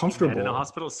be uncomfortable. You met in a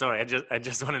hospital? Sorry. I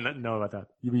just want to know about that.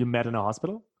 You met in a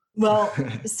hospital? Well,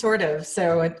 sort of.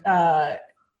 So,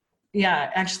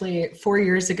 actually 4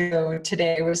 years ago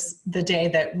today was the day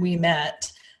that we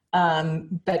met.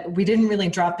 But we didn't really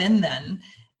drop in then.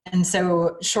 And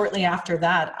so shortly after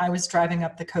that, I was driving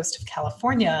up the coast of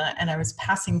California and I was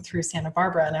passing through Santa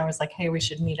Barbara and I was like, hey, we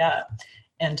should meet up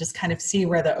and just kind of see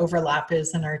where the overlap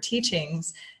is in our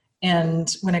teachings.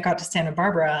 And when I got to Santa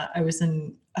Barbara, I was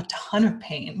in a ton of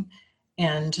pain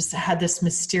and just had this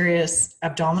mysterious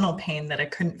abdominal pain that I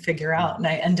couldn't figure out. And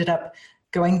I ended up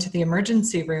going to the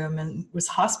emergency room and was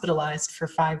hospitalized for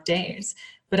 5 days.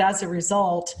 But as a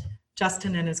result,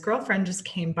 Justin and his girlfriend just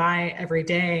came by every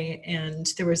day, and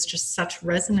there was just such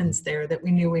resonance there that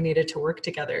we knew we needed to work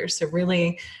together. So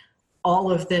really,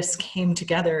 all of this came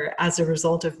together as a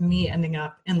result of me ending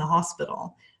up in the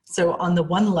hospital. So on the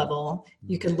one level,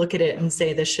 you could look at it and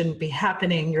say, this shouldn't be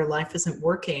happening, your life isn't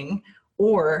working.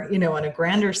 Or, on a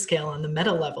grander scale, on the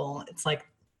meta level, it's like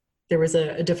there was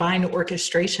a divine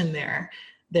orchestration there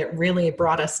that really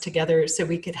brought us together so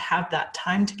we could have that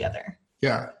time together.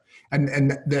 Yeah.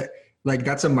 And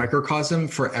that's a microcosm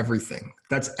for everything.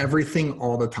 That's everything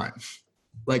all the time.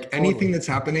 Like anything that's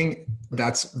happening,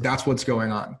 that's what's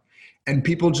going on. And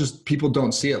people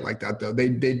don't see it like that though.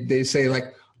 They say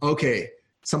like, okay,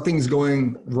 something's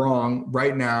going wrong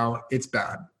right now. It's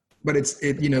bad, but it's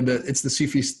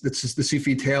the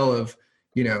Sufi tale of,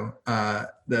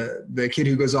 the kid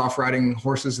who goes off riding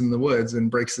horses in the woods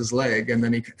and breaks his leg. And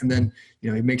then he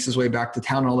makes his way back to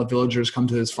town and all the villagers come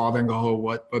to his father and go, oh,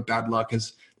 what bad luck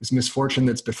is this misfortune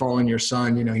that's befallen your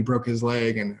son? He broke his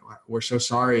leg and we're so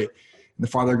sorry. And the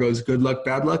father goes, good luck,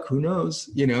 bad luck, who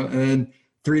knows? And then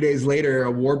 3 days later,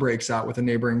 a war breaks out with a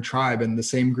neighboring tribe, and the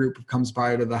same group comes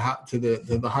by to the hut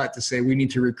to say, we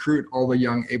need to recruit all the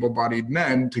young able-bodied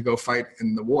men to go fight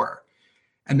in the war.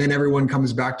 And then everyone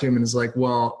comes back to him and is like,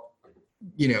 well,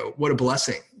 what a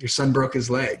blessing. Your son broke his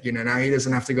leg. Now he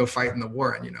doesn't have to go fight in the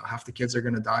war. And, half the kids are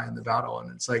going to die in the battle. And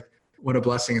it's like, what a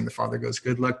blessing. And the father goes,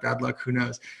 good luck, bad luck, who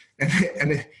knows?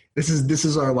 And this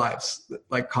is our lives,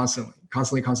 like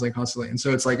constantly. And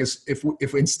so it's like,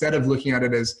 if instead of looking at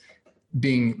it as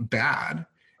being bad,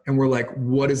 and we're like,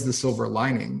 what is the silver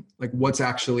lining? Like, what's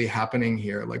actually happening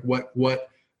here? Like,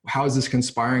 how is this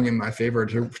conspiring in my favor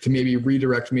to maybe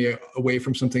redirect me away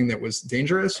from something that was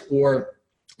dangerous, or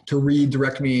to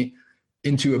redirect me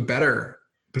into a better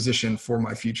position for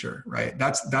my future, right?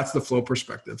 That's the flow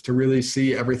perspective, to really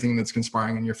see everything that's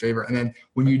conspiring in your favor. And then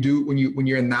when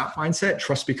you're in that mindset,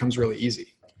 trust becomes really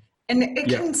easy. And it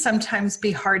can sometimes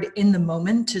be hard in the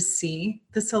moment to see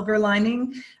the silver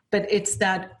lining, but it's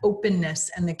that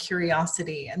openness and the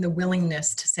curiosity and the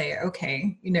willingness to say,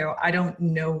 okay, I don't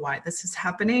know why this is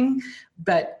happening,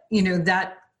 but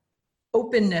that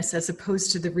openness as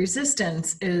opposed to the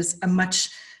resistance is a much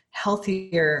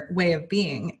healthier way of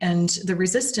being. And the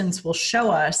resistance will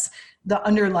show us the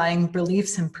underlying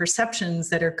beliefs and perceptions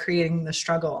that are creating the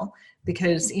struggle.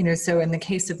 Because, so in the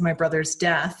case of my brother's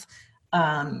death,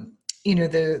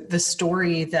 the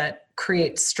story that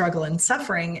creates struggle and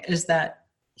suffering is that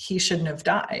he shouldn't have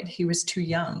died. He was too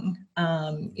young,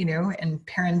 and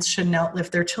parents shouldn't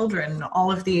outlive their children. All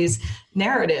of these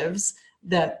narratives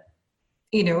that,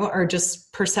 you know, are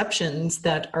just perceptions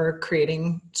that are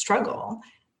creating struggle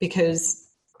because,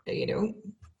 you know,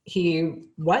 he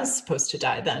was supposed to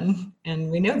die then. And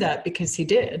we know that because he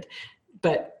did.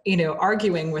 But, you know,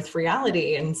 arguing with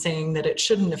reality and saying that it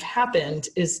shouldn't have happened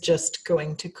is just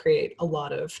going to create a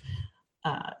lot of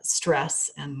stress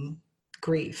and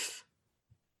grief.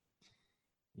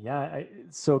 Yeah,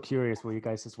 it's so curious where you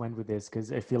guys just went with this,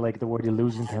 because I feel like the word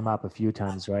illusion came up a few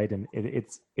times, right? And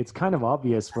it's kind of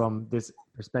obvious from this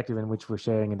perspective in which we're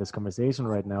sharing in this conversation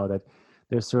right now that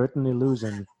there's certain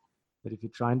illusions that if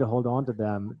you're trying to hold on to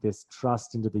them, this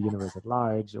trust into the universe at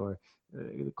large or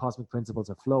the cosmic principles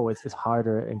of flow, it's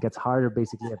harder and gets harder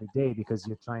basically every day because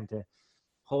you're trying to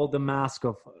hold the mask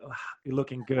of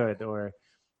looking good, or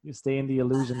you stay in the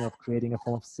illusion of creating a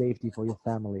form of safety for your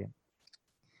family.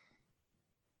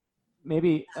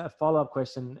 Maybe a follow-up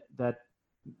question that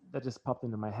just popped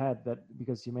into my head, that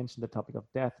because you mentioned the topic of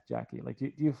death, Jackie, like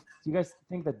do you guys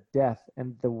think that death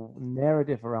and the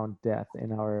narrative around death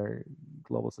in our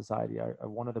global society are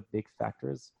one of the big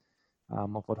factors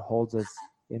of what holds us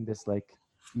in this like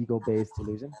ego-based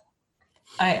illusion?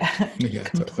 Yeah,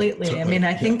 completely. Totally. I mean,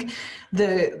 I think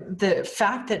the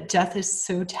fact that death is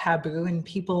so taboo and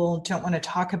people don't want to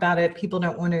talk about it, people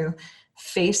don't want to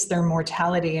face their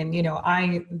mortality. And, you know,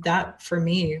 that for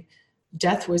me,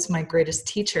 death was my greatest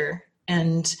teacher.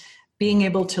 And being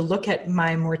able to look at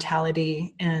my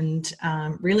mortality and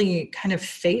really kind of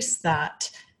face that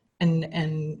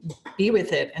and be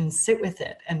with it and sit with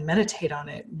it and meditate on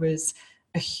it was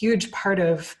a huge part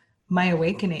of my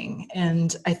awakening.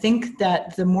 And I think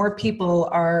that the more people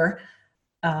are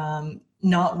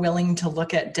not willing to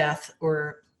look at death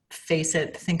or face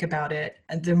it, think about it,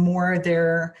 the more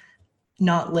they're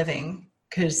not living,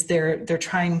 because they're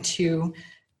trying to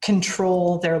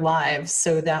control their lives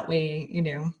so that way, you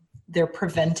know, they're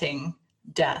preventing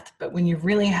death. But when you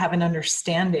really have an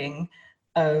understanding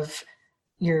of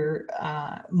your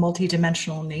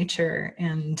multidimensional nature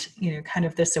and, you know, kind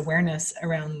of this awareness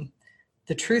around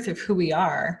the truth of who we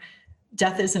are,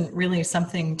 death isn't really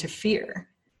something to fear.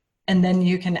 And then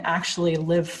you can actually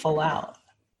live full out.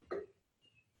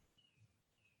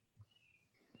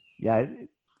 Yeah,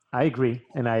 I agree.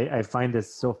 And I find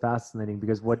this so fascinating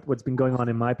because what's been going on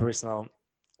in my personal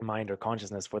mind or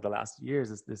consciousness for the last years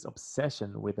is this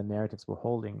obsession with the narratives we're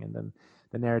holding. And then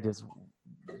the narratives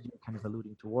you're kind of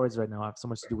alluding towards right now have so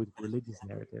much to do with religious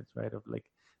narratives, right? Of like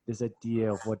this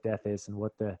idea of what death is and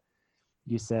what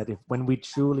you said, when we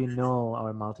truly know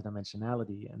our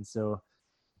multidimensionality. And so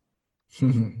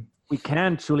we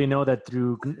can truly know that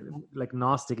through like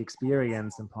Gnostic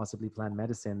experience and possibly plant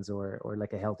medicines or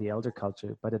like a healthy elder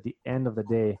culture. But at the end of the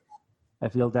day, I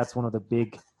feel that's one of the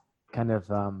big kind of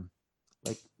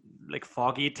like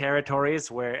foggy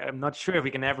territories where I'm not sure if we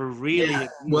can ever really. Yeah.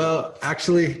 Well,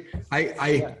 actually, I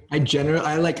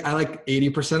like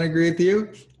 80% agree with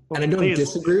you. And I don't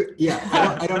disagree. Yeah,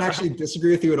 I don't actually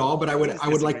disagree with you at all. But I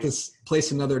would like to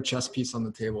place another chess piece on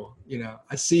the table. You know,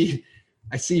 I see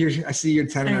your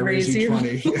 10 and I raise you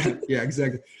 20. Yeah,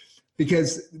 exactly.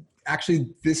 Because actually,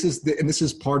 this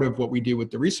is part of what we do with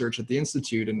the research at the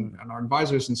Institute and our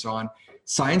advisors and so on.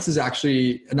 Science is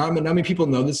actually not many people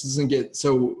know this. Doesn't get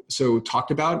so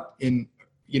talked about in,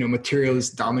 you know,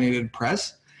 materialist dominated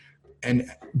press.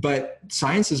 But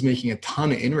science is making a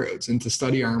ton of inroads into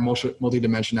study our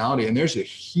multidimensionality. And there's a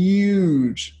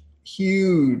huge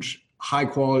high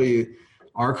quality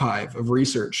archive of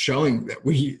research showing that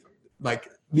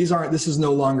this is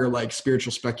no longer like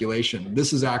spiritual speculation.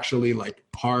 This is actually like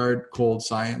hard, cold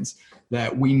science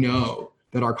that we know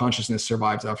that our consciousness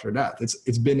survives after death.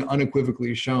 It's been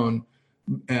unequivocally shown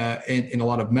in a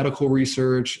lot of medical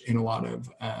research, in a lot of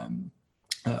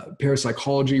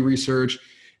parapsychology research,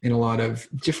 in a lot of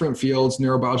different fields,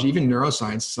 neurobiology, even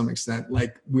neuroscience to some extent.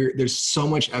 Like there's so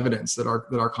much evidence that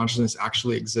our consciousness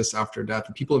actually exists after death.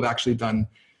 And people have actually done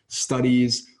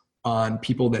studies on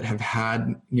people that have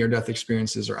had near-death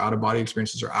experiences or out-of-body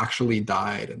experiences or actually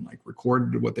died and like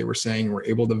recorded what they were saying and were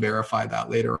able to verify that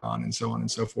later on and so on and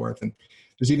so forth. And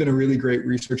there's even a really great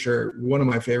researcher, one of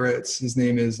my favorites, his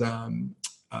name is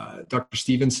Dr.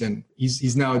 Stevenson.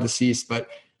 He's now deceased, but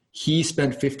he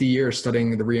spent 50 years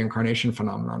studying the reincarnation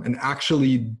phenomenon and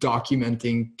actually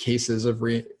documenting cases of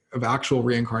actual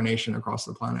reincarnation across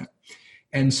the planet.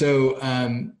 And so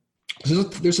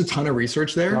there's a ton of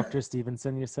research there. Dr.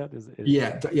 Stevenson, you said?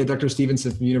 Yeah, Dr.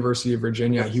 Stevenson from the University of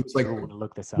Virginia. He was like,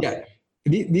 look this up. Yeah,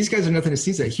 these guys are nothing to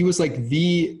sneeze at. He was like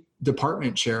the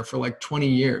department chair for like 20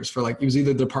 years for like, he was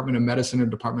either the Department of Medicine or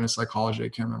Department of Psychology. I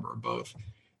can't remember, or both.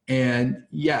 And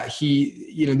yeah,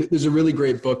 there's a really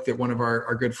great book that one of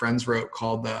our good friends wrote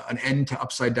called An End to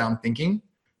Upside Down Thinking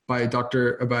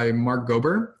by Mark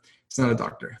Gober. He's not a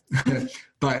doctor,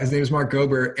 but his name is Mark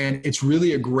Gober. And it's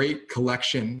really a great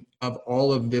collection of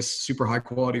all of this super high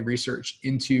quality research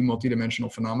into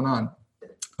multidimensional phenomenon.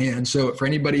 And so for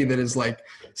anybody that is like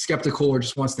skeptical or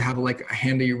just wants to have like a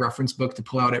handy reference book to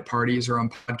pull out at parties or on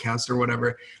podcasts or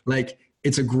whatever, like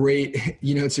it's a great,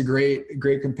 it's a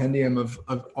great compendium of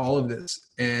all of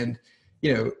this. And,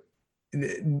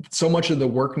 so much of the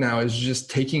work now is just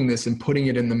taking this and putting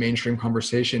it in the mainstream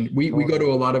conversation. We go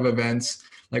to a lot of events,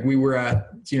 like we were at,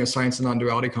 Science and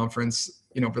Non-Duality Conference,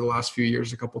 for the last few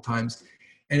years, a couple of times.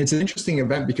 And it's an interesting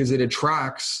event because it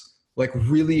attracts like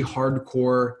really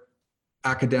hardcore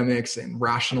academics and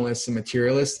rationalists and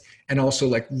materialists, and also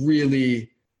like really,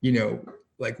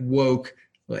 like woke,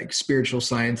 like spiritual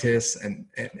scientists and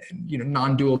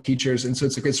non-dual teachers. And so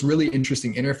it's like this really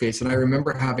interesting interface. And I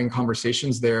remember having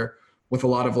conversations there with a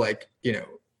lot of like,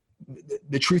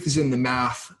 the truth is in the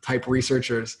math type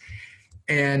researchers.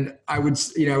 And I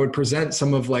would present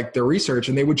some of like their research,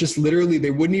 and they would just literally,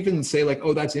 they wouldn't even say like,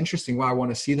 oh, that's interesting. Wow, I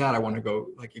want to see that. I want to go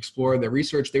like explore their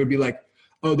research. They would be like,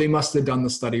 oh, they must have done the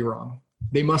study wrong.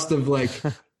 They must have like,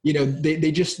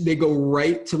 they go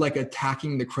right to like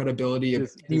attacking the credibility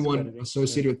of anyone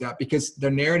associated with that, because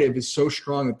their narrative is so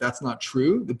strong that that's not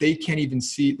true, that they can't even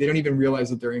see, they don't even realize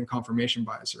that they're in confirmation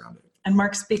bias around it. And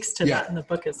Mark speaks to that in the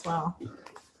book as well.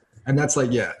 And that's like,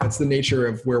 that's the nature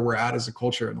of where we're at as a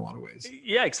culture in a lot of ways.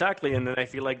 Yeah, exactly. And then I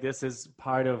feel like this is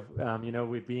part of,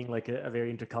 with being like a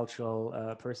very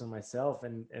intercultural person myself.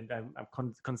 And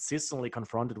I'm consistently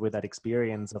confronted with that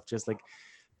experience of just like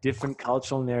different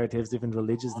cultural narratives, different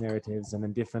religious narratives, and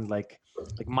then different like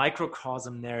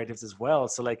microcosm narratives as well.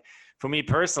 So like for me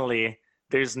personally,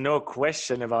 there's no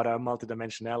question about our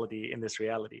multidimensionality in this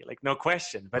reality, like no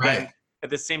question. But then at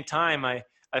the same time, I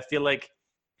feel like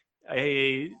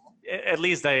I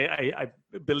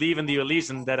believe in the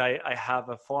illusion that I have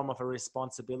a form of a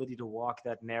responsibility to walk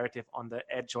that narrative on the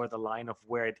edge or the line of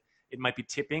where it might be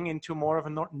tipping into more of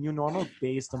a new normal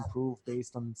based on proof,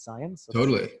 based on science. So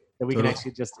that we can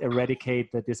actually just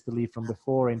eradicate the disbelief from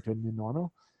before into a new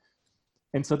normal.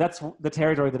 And so that's the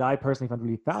territory that I personally find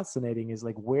really fascinating, is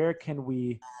like, where can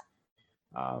we,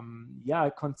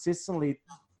 consistently,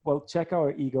 check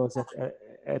our egos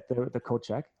at the code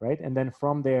check, right? And then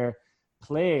from there,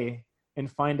 play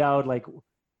and find out like,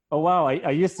 oh, wow,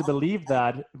 I used to believe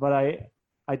that, but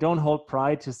I don't hold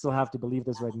pride to still have to believe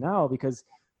this right now, because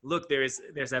look, there's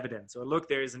evidence, or look,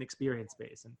 there is an experience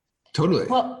base. And totally.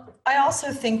 Well, I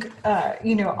also think,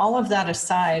 all of that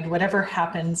aside, whatever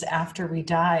happens after we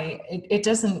die, it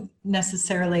doesn't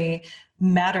necessarily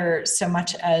matter so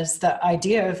much as the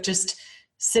idea of just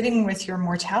sitting with your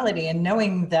mortality and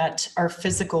knowing that our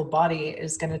physical body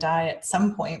is going to die at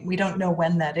some point. We don't know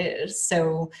when that is.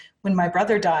 So when my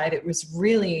brother died, it was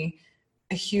really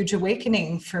a huge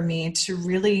awakening for me to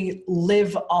really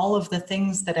live all of the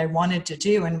things that I wanted to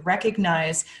do and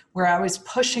recognize where I was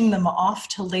pushing them off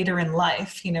to later in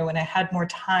life, when I had more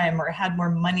time or had more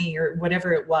money or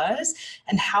whatever it was,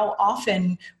 and how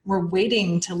often we're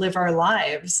waiting to live our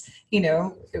lives,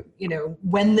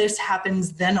 when this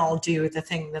happens, then I'll do the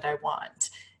thing that I want.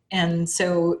 And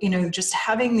so, just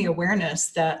having the awareness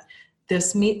that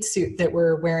this meat suit that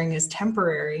we're wearing is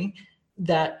temporary,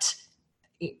 that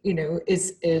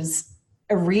is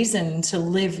a reason to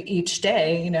live each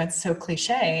day. It's so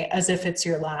cliche, as if it's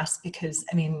your last, because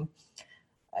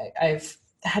I've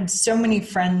had so many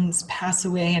friends pass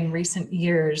away in recent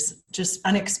years, just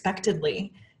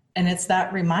unexpectedly. And it's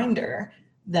that reminder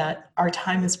that our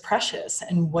time is precious,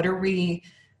 and what are we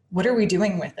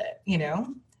doing with it?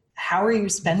 How are you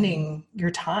spending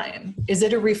your time? Is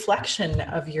it a reflection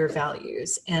of your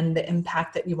values and the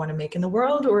impact that you want to make in the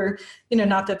world? Or,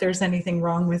 not that there's anything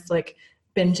wrong with like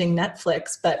binging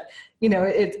Netflix, but,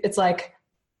 it's like,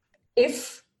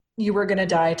 if you were going to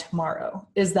die tomorrow,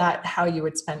 is that how you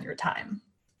would spend your time?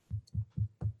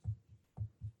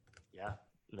 Yeah,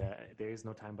 there is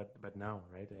no time but now,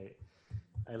 right?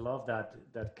 I love that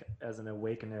as an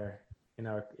awakener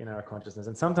in our consciousness.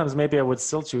 And sometimes maybe I would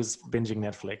still choose binging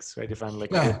Netflix, right? If I'm like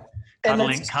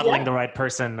cuddling the right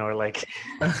person, or like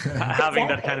having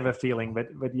that kind of a feeling. But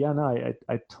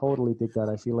I totally dig that.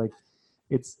 I feel like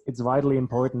it's vitally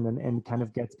important and kind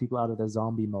of gets people out of the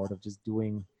zombie mode of just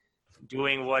doing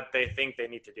what they think they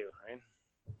need to do, right?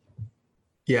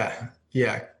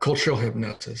 Yeah. Cultural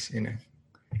hypnosis,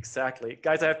 Exactly.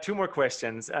 Guys, I have two more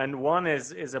questions. And one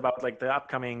is about like the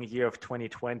upcoming year of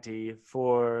 2020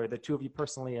 for the two of you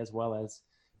personally, as well as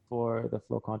for the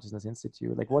Flow Consciousness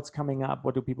Institute. Like, what's coming up?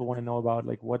 What do people want to know about?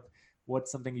 Like,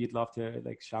 what's something you'd love to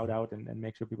like shout out and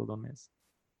make sure people don't miss?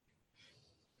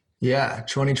 Yeah,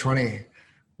 2020.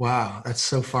 Wow, that's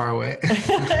so far away.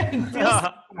 It feels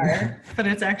far, but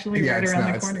it's actually right it's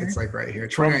around not. the corner. It's like right here.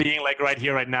 From being like right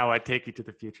here, right now, I take you to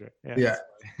the future. Yeah.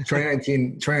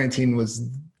 2019 was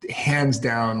hands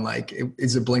down, like it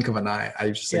is a blink of an eye. I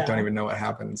just like don't even know what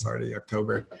happened. It's already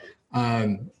October.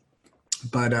 Yeah,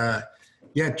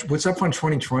 what's up on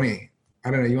 2020?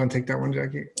 I don't know. You want to take that one,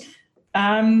 Jackie?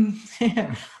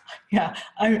 Yeah,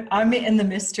 I'm in the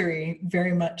mystery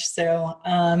very much so.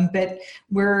 But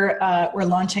we're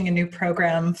launching a new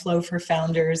program, Flow for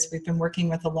Founders. We've been working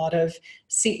with a lot of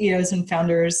CEOs and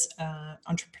founders,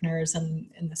 entrepreneurs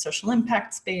in the social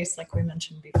impact space, like we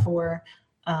mentioned before.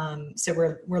 So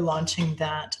we're launching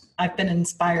that. I've been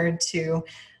inspired to,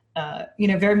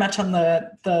 very much on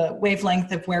the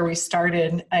wavelength of where we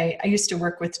started. I used to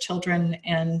work with children,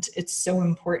 and it's so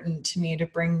important to me to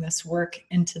bring this work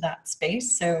into that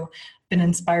space. So I've been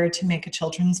inspired to make a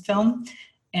children's film,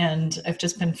 and I've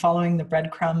just been following the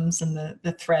breadcrumbs and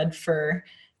the thread for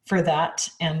that.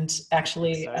 And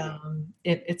actually,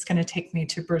 it's going to take me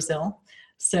to Brazil.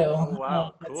 So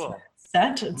wow, cool.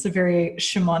 That's set. It's a very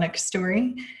shamanic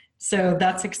story. So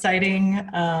that's exciting.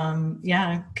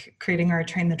 Creating our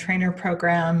Train the Trainer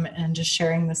program and just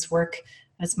sharing this work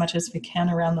as much as we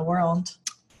can around the world.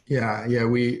 Yeah.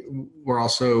 We're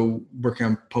also working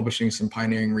on publishing some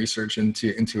pioneering research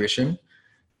into intuition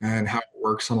and how it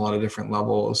works on a lot of different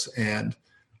levels, and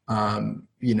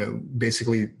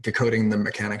basically decoding the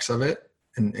mechanics of it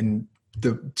and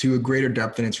to a greater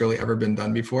depth than it's really ever been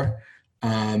done before.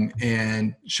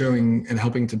 And showing and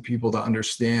helping to people to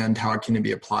understand how it can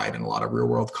be applied in a lot of real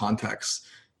world contexts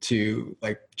to,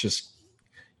 like, just,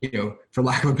 for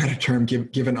lack of a better term,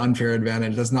 give an unfair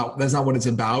advantage. That's not what it's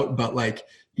about, but like,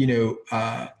 to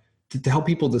help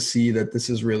people to see that this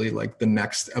is really like the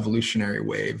next evolutionary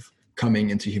wave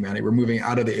coming into humanity. We're moving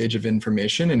out of the age of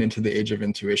information and into the age of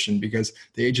intuition, because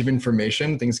the age of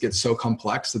information, things get so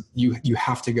complex that you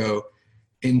have to go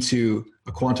into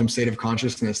a quantum state of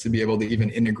consciousness to be able to even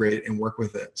integrate and work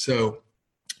with it. So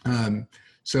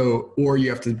or you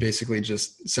have to basically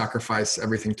just sacrifice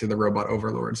everything to the robot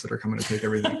overlords that are coming to take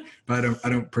everything. But I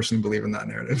don't personally believe in that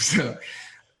narrative. So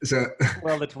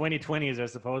well, the 2020s are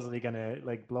supposedly going to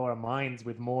like blow our minds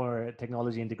with more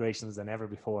technology integrations than ever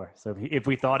before. So if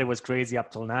we thought it was crazy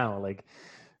up till now, like,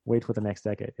 wait for the next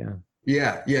decade.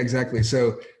 Yeah, exactly.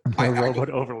 So robot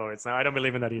overlords. Now, I don't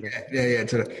believe in that either. Yeah.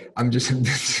 I'm just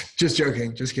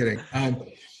joking, just kidding.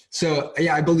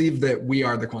 I believe that we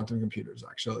are the quantum computers,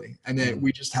 actually, and that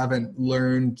we just haven't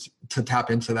learned to tap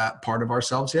into that part of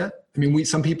ourselves yet. I mean,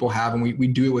 some people have, and we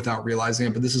do it without realizing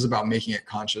it, but this is about making it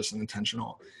conscious and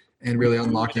intentional and really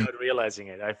unlocking. Without realizing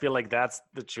it. I feel like that's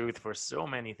the truth for so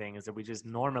many things, that we just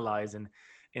normalize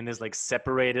in this like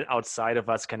separated outside of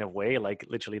us kind of way, like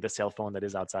literally the cell phone that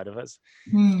is outside of us.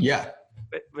 Yeah.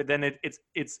 But then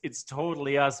it's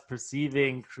totally us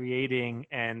perceiving, creating,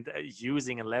 and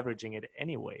using and leveraging it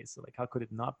anyway. So like, how could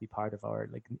it not be part of our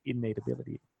like innate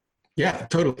ability? Yeah,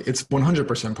 totally. It's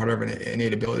 100% part of an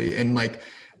innate ability. And like,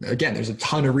 again, there's a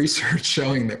ton of research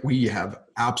showing that we have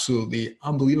absolutely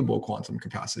unbelievable quantum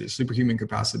capacities, superhuman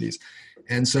capacities.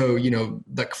 And so,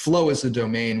 like, flow is a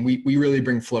domain. We really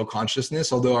bring flow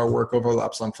consciousness, although our work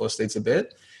overlaps on flow states a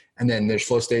bit. And then there's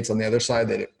flow states on the other side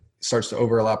that it starts to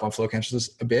overlap on flow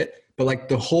consciousness a bit. But like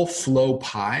the whole flow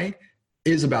pie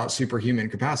is about superhuman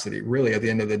capacity, really, at the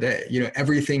end of the day.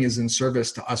 Everything is in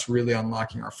service to us really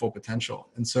unlocking our full potential.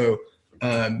 And so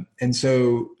that's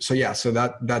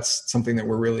something that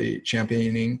we're really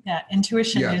championing. Yeah,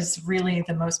 intuition is really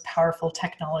the most powerful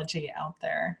technology out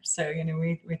there. So,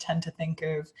 we tend to think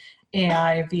of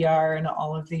AI, VR, and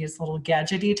all of these little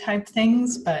gadgety type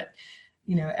things, but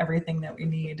everything that we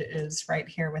need is right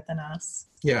here within us.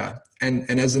 Yeah. And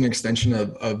as an extension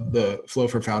of the Flow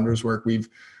for Founders work, we've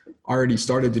already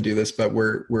started to do this, but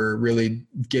we're really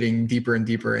getting deeper and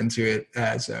deeper into it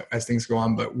as things go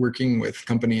on, but working with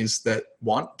companies that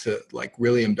want to like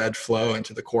really embed flow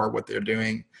into the core of what they're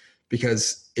doing,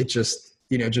 because it just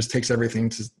takes everything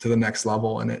to the next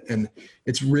level. And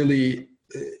it's really,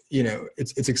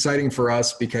 it's exciting for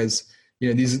us because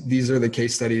these are the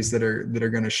case studies that are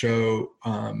going to show,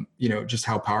 just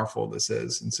how powerful this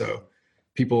is. And so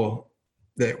people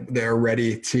that they're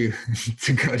ready to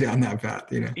go down that path,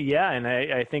 Yeah. And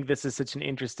I think this is such an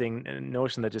interesting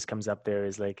notion that just comes up there,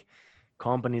 is like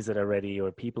companies that are ready,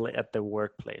 or people at the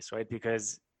workplace, right?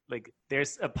 Because like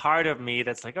there's a part of me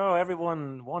that's like, oh,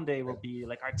 everyone one day will be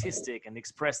like artistic and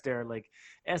express their like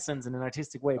essence in an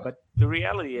artistic way. But the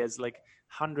reality is like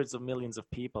hundreds of millions of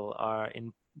people are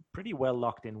in pretty well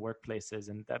locked in workplaces,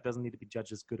 and that doesn't need to be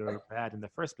judged as good or bad in the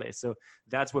first place. So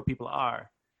that's where people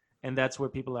are. And that's where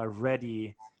people are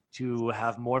ready to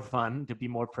have more fun, to be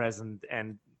more present,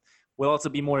 and will also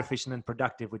be more efficient and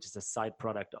productive, which is a side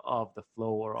product of the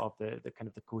flow or of the kind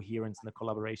of the coherence and the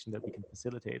collaboration that we can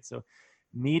facilitate. So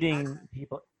meeting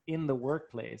people in the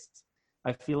workplace,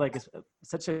 I feel like it's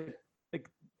such a like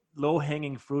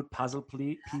low-hanging fruit puzzle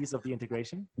piece of the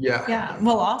integration. Yeah.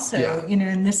 Well, also,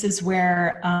 and this is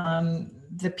where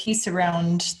the piece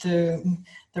around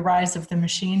the rise of the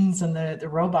machines and the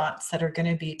robots that are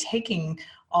going to be taking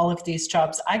all of these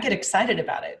jobs, I get excited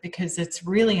about it because it's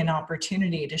really an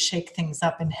opportunity to shake things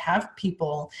up and have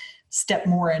people step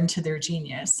more into their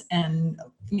genius and,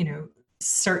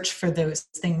 search for those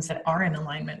things that are in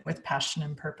alignment with passion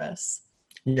and purpose.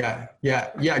 Yeah,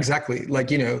 exactly. Like,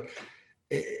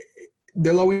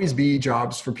 there'll always be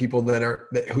jobs for people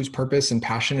whose purpose and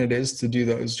passion it is to do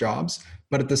those jobs.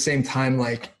 But at the same time,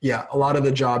 like, a lot of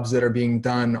the jobs that are being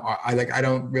done I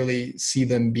don't really see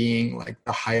them being like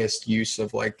the highest use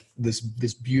of like this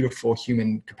beautiful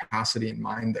human capacity and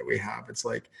mind that we have. It's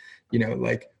like,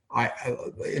 like I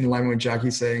in line with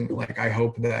Jackie saying, like, I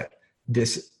hope that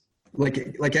this,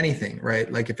 like anything, right?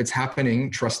 Like if it's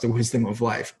happening, trust the wisdom of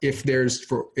life. If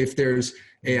there's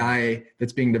AI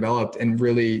that's being developed and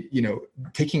really,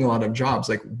 taking a lot of jobs,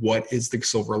 like what is the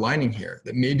silver lining here?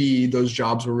 That maybe those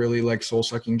jobs were really like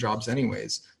soul-sucking jobs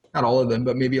anyways. Not all of them,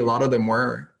 but maybe a lot of them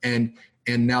were. And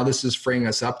now this is freeing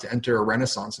us up to enter a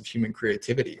renaissance of human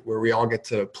creativity where we all get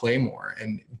to play more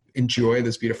and enjoy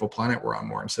this beautiful planet we're on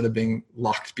more instead of being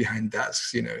locked behind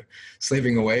desks,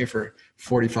 slaving away for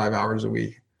 45 hours a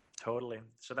week. Totally.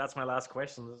 So that's my last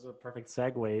question. This is a perfect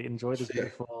segue. Enjoy this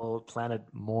beautiful planet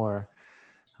more.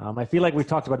 I feel like we've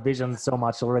talked about vision so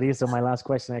much already. So my last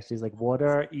question actually is like, what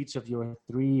are each of your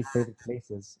 3 favorite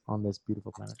places on this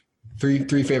beautiful planet?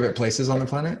 Three favorite places on the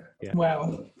planet? Yeah.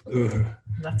 Wow. Ooh.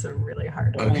 That's a really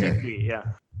hard one. Okay. 3, yeah.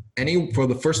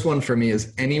 The first one for me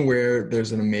is anywhere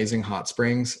there's an amazing hot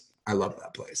springs. I love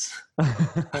that place.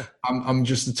 I'm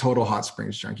just a total hot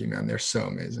springs junkie, man. They're so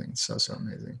amazing. So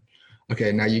amazing.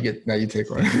 Okay, now you take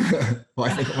one. Well,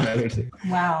 I think my other 2.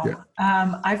 Wow.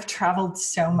 Yeah. I've traveled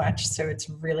so much, so it's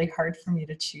really hard for me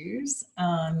to choose.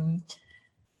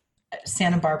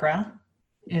 Santa Barbara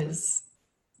is,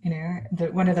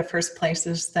 one of the first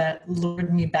places that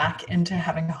lured me back into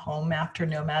having a home after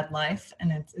nomad life.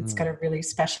 And it's got a really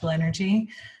special energy.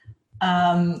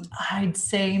 I'd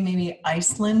say maybe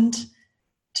Iceland,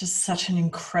 just such an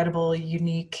incredible,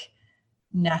 unique,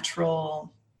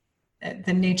 natural,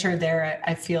 the nature there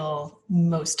I feel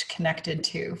most connected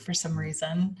to for some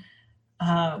reason.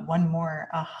 One more,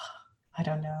 I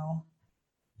don't know.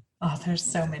 Oh, there's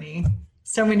so many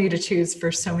to choose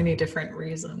for so many different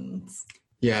reasons.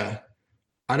 Yeah.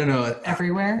 I don't know.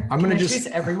 Everywhere? I'm going to choose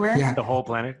everywhere? Yeah. The whole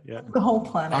planet. Yeah. The whole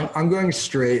planet. I'm going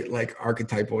straight like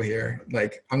archetypal here.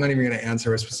 Like I'm not even going to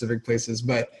answer specific places,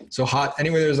 but so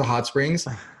anywhere there's a hot springs.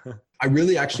 I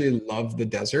really actually love the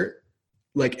desert.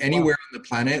 Like anywhere on the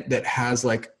planet that has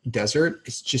like desert,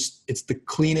 it's the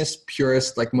cleanest,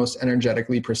 purest, like most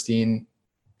energetically pristine.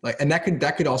 Like, and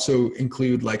that could also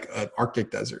include like an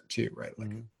Arctic desert too, right?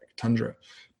 Like, like tundra,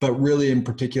 but really in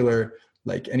particular,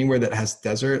 like anywhere that has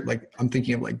desert, like I'm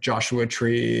thinking of like Joshua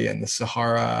Tree and the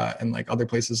Sahara and like other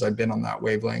places I've been on that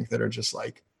wavelength that are just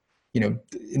like, in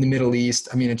the Middle East.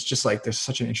 I mean, it's just like, there's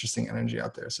such an interesting energy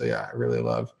out there. So yeah, I really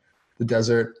love the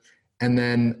desert. And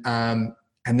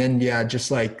then, yeah, just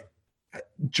like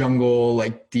jungle,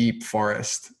 like deep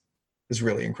forest is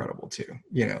really incredible too.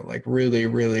 Like really,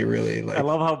 really, really like. I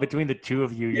love how between the 2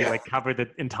 of you, you like cover the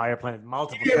entire planet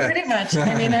multiple times. Pretty much.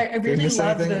 I mean, I really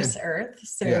love anything? this Earth.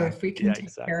 So if we can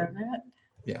take care of it.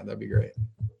 Yeah, that'd be great.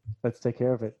 Let's take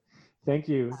care of it. Thank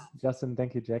you, Justin.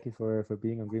 Thank you, Jackie, for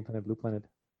being on Green Planet, Blue Planet.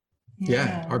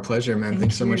 Yeah, our pleasure, man.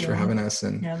 Thanks so much for having us.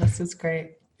 And yeah, this is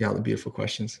great. Yeah, all the beautiful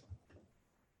questions.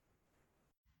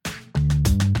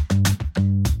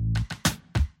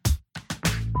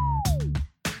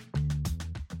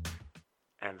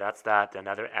 And that's that,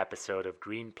 another episode of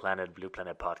Green Planet, Blue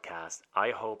Planet podcast.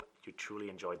 I hope you truly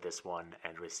enjoyed this one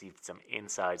and received some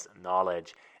insights,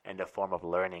 knowledge, and a form of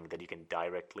learning that you can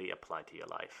directly apply to your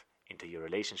life, into your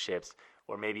relationships,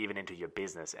 or maybe even into your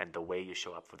business and the way you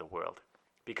show up for the world.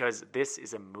 Because this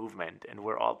is a movement and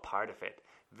we're all part of it,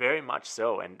 very much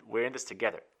so, and we're in this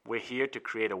together. We're here to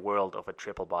create a world of a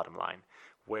triple bottom line,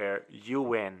 where you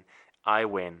win, I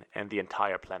win, and the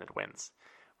entire planet wins.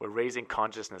 We're raising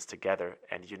consciousness together,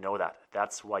 and you know that.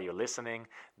 That's why you're listening.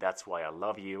 That's why I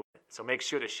love you. So make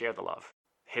sure to share the love.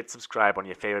 Hit subscribe on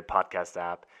your favorite podcast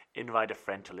app. Invite a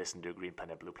friend to listen to Green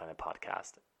Planet, Blue Planet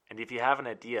podcast. And if you have an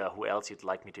idea who else you'd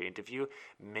like me to interview,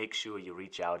 make sure you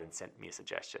reach out and send me a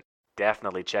suggestion.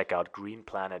 definitely check out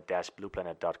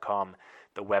greenplanet-blueplanet.com,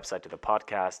 the website to the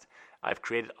podcast. I've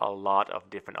created a lot of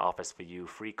different offers for you,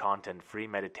 free content, free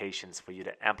meditations for you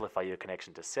to amplify your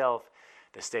connection to self,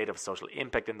 the state of social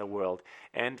impact in the world,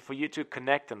 and for you to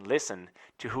connect and listen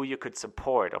to who you could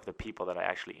support of the people that I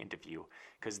actually interview,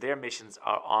 because their missions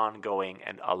are ongoing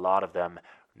and a lot of them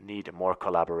need more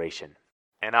collaboration.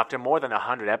 And after more than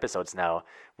 100 episodes now,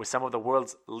 with some of the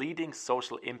world's leading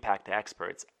social impact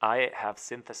experts, I have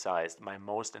synthesized my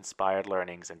most inspired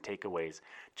learnings and takeaways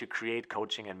to create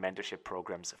coaching and mentorship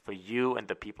programs for you and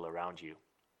the people around you.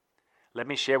 Let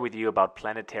me share with you about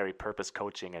planetary purpose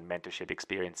coaching and mentorship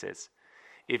experiences.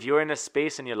 If you're in a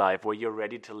space in your life where you're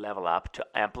ready to level up, to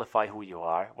amplify who you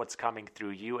are, what's coming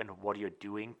through you, and what you're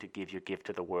doing to give your gift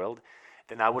to the world,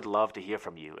 then I would love to hear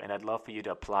from you, and I'd love for you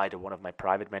to apply to one of my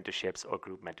private mentorships or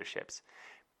group mentorships.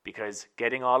 Because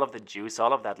getting all of the juice,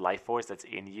 all of that life force that's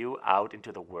in you out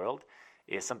into the world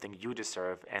is something you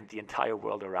deserve and the entire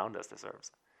world around us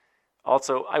deserves.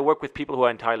 Also, I work with people who are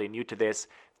entirely new to this,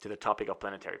 to the topic of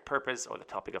planetary purpose or the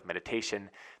topic of meditation,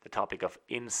 the topic of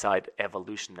inside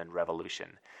evolution and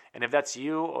revolution. And if that's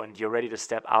you and you're ready to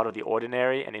step out of the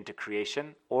ordinary and into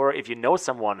creation, or if you know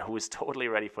someone who is totally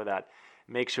ready for that,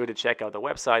 make sure to check out the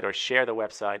website or share the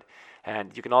website.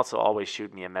 And you can also always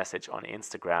shoot me a message on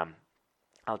Instagram.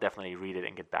 I'll definitely read it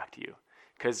and get back to you.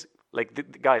 Because,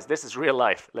 guys, this is real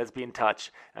life. Let's be in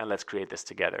touch and let's create this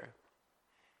together.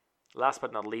 Last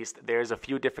but not least, there's a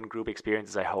few different group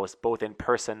experiences I host, both in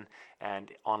person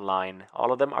and online.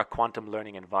 All of them are quantum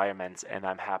learning environments, and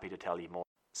I'm happy to tell you more.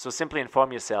 So simply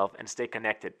inform yourself and stay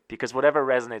connected, because whatever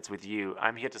resonates with you,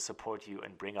 I'm here to support you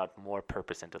and bring out more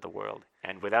purpose into the world.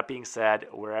 And with that being said,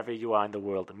 wherever you are in the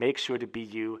world, make sure to be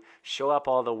you, show up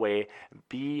all the way,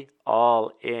 be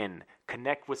all in.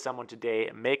 Connect with someone today,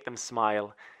 make them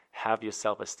smile, have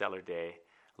yourself a stellar day.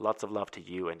 Lots of love to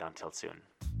you, and until soon.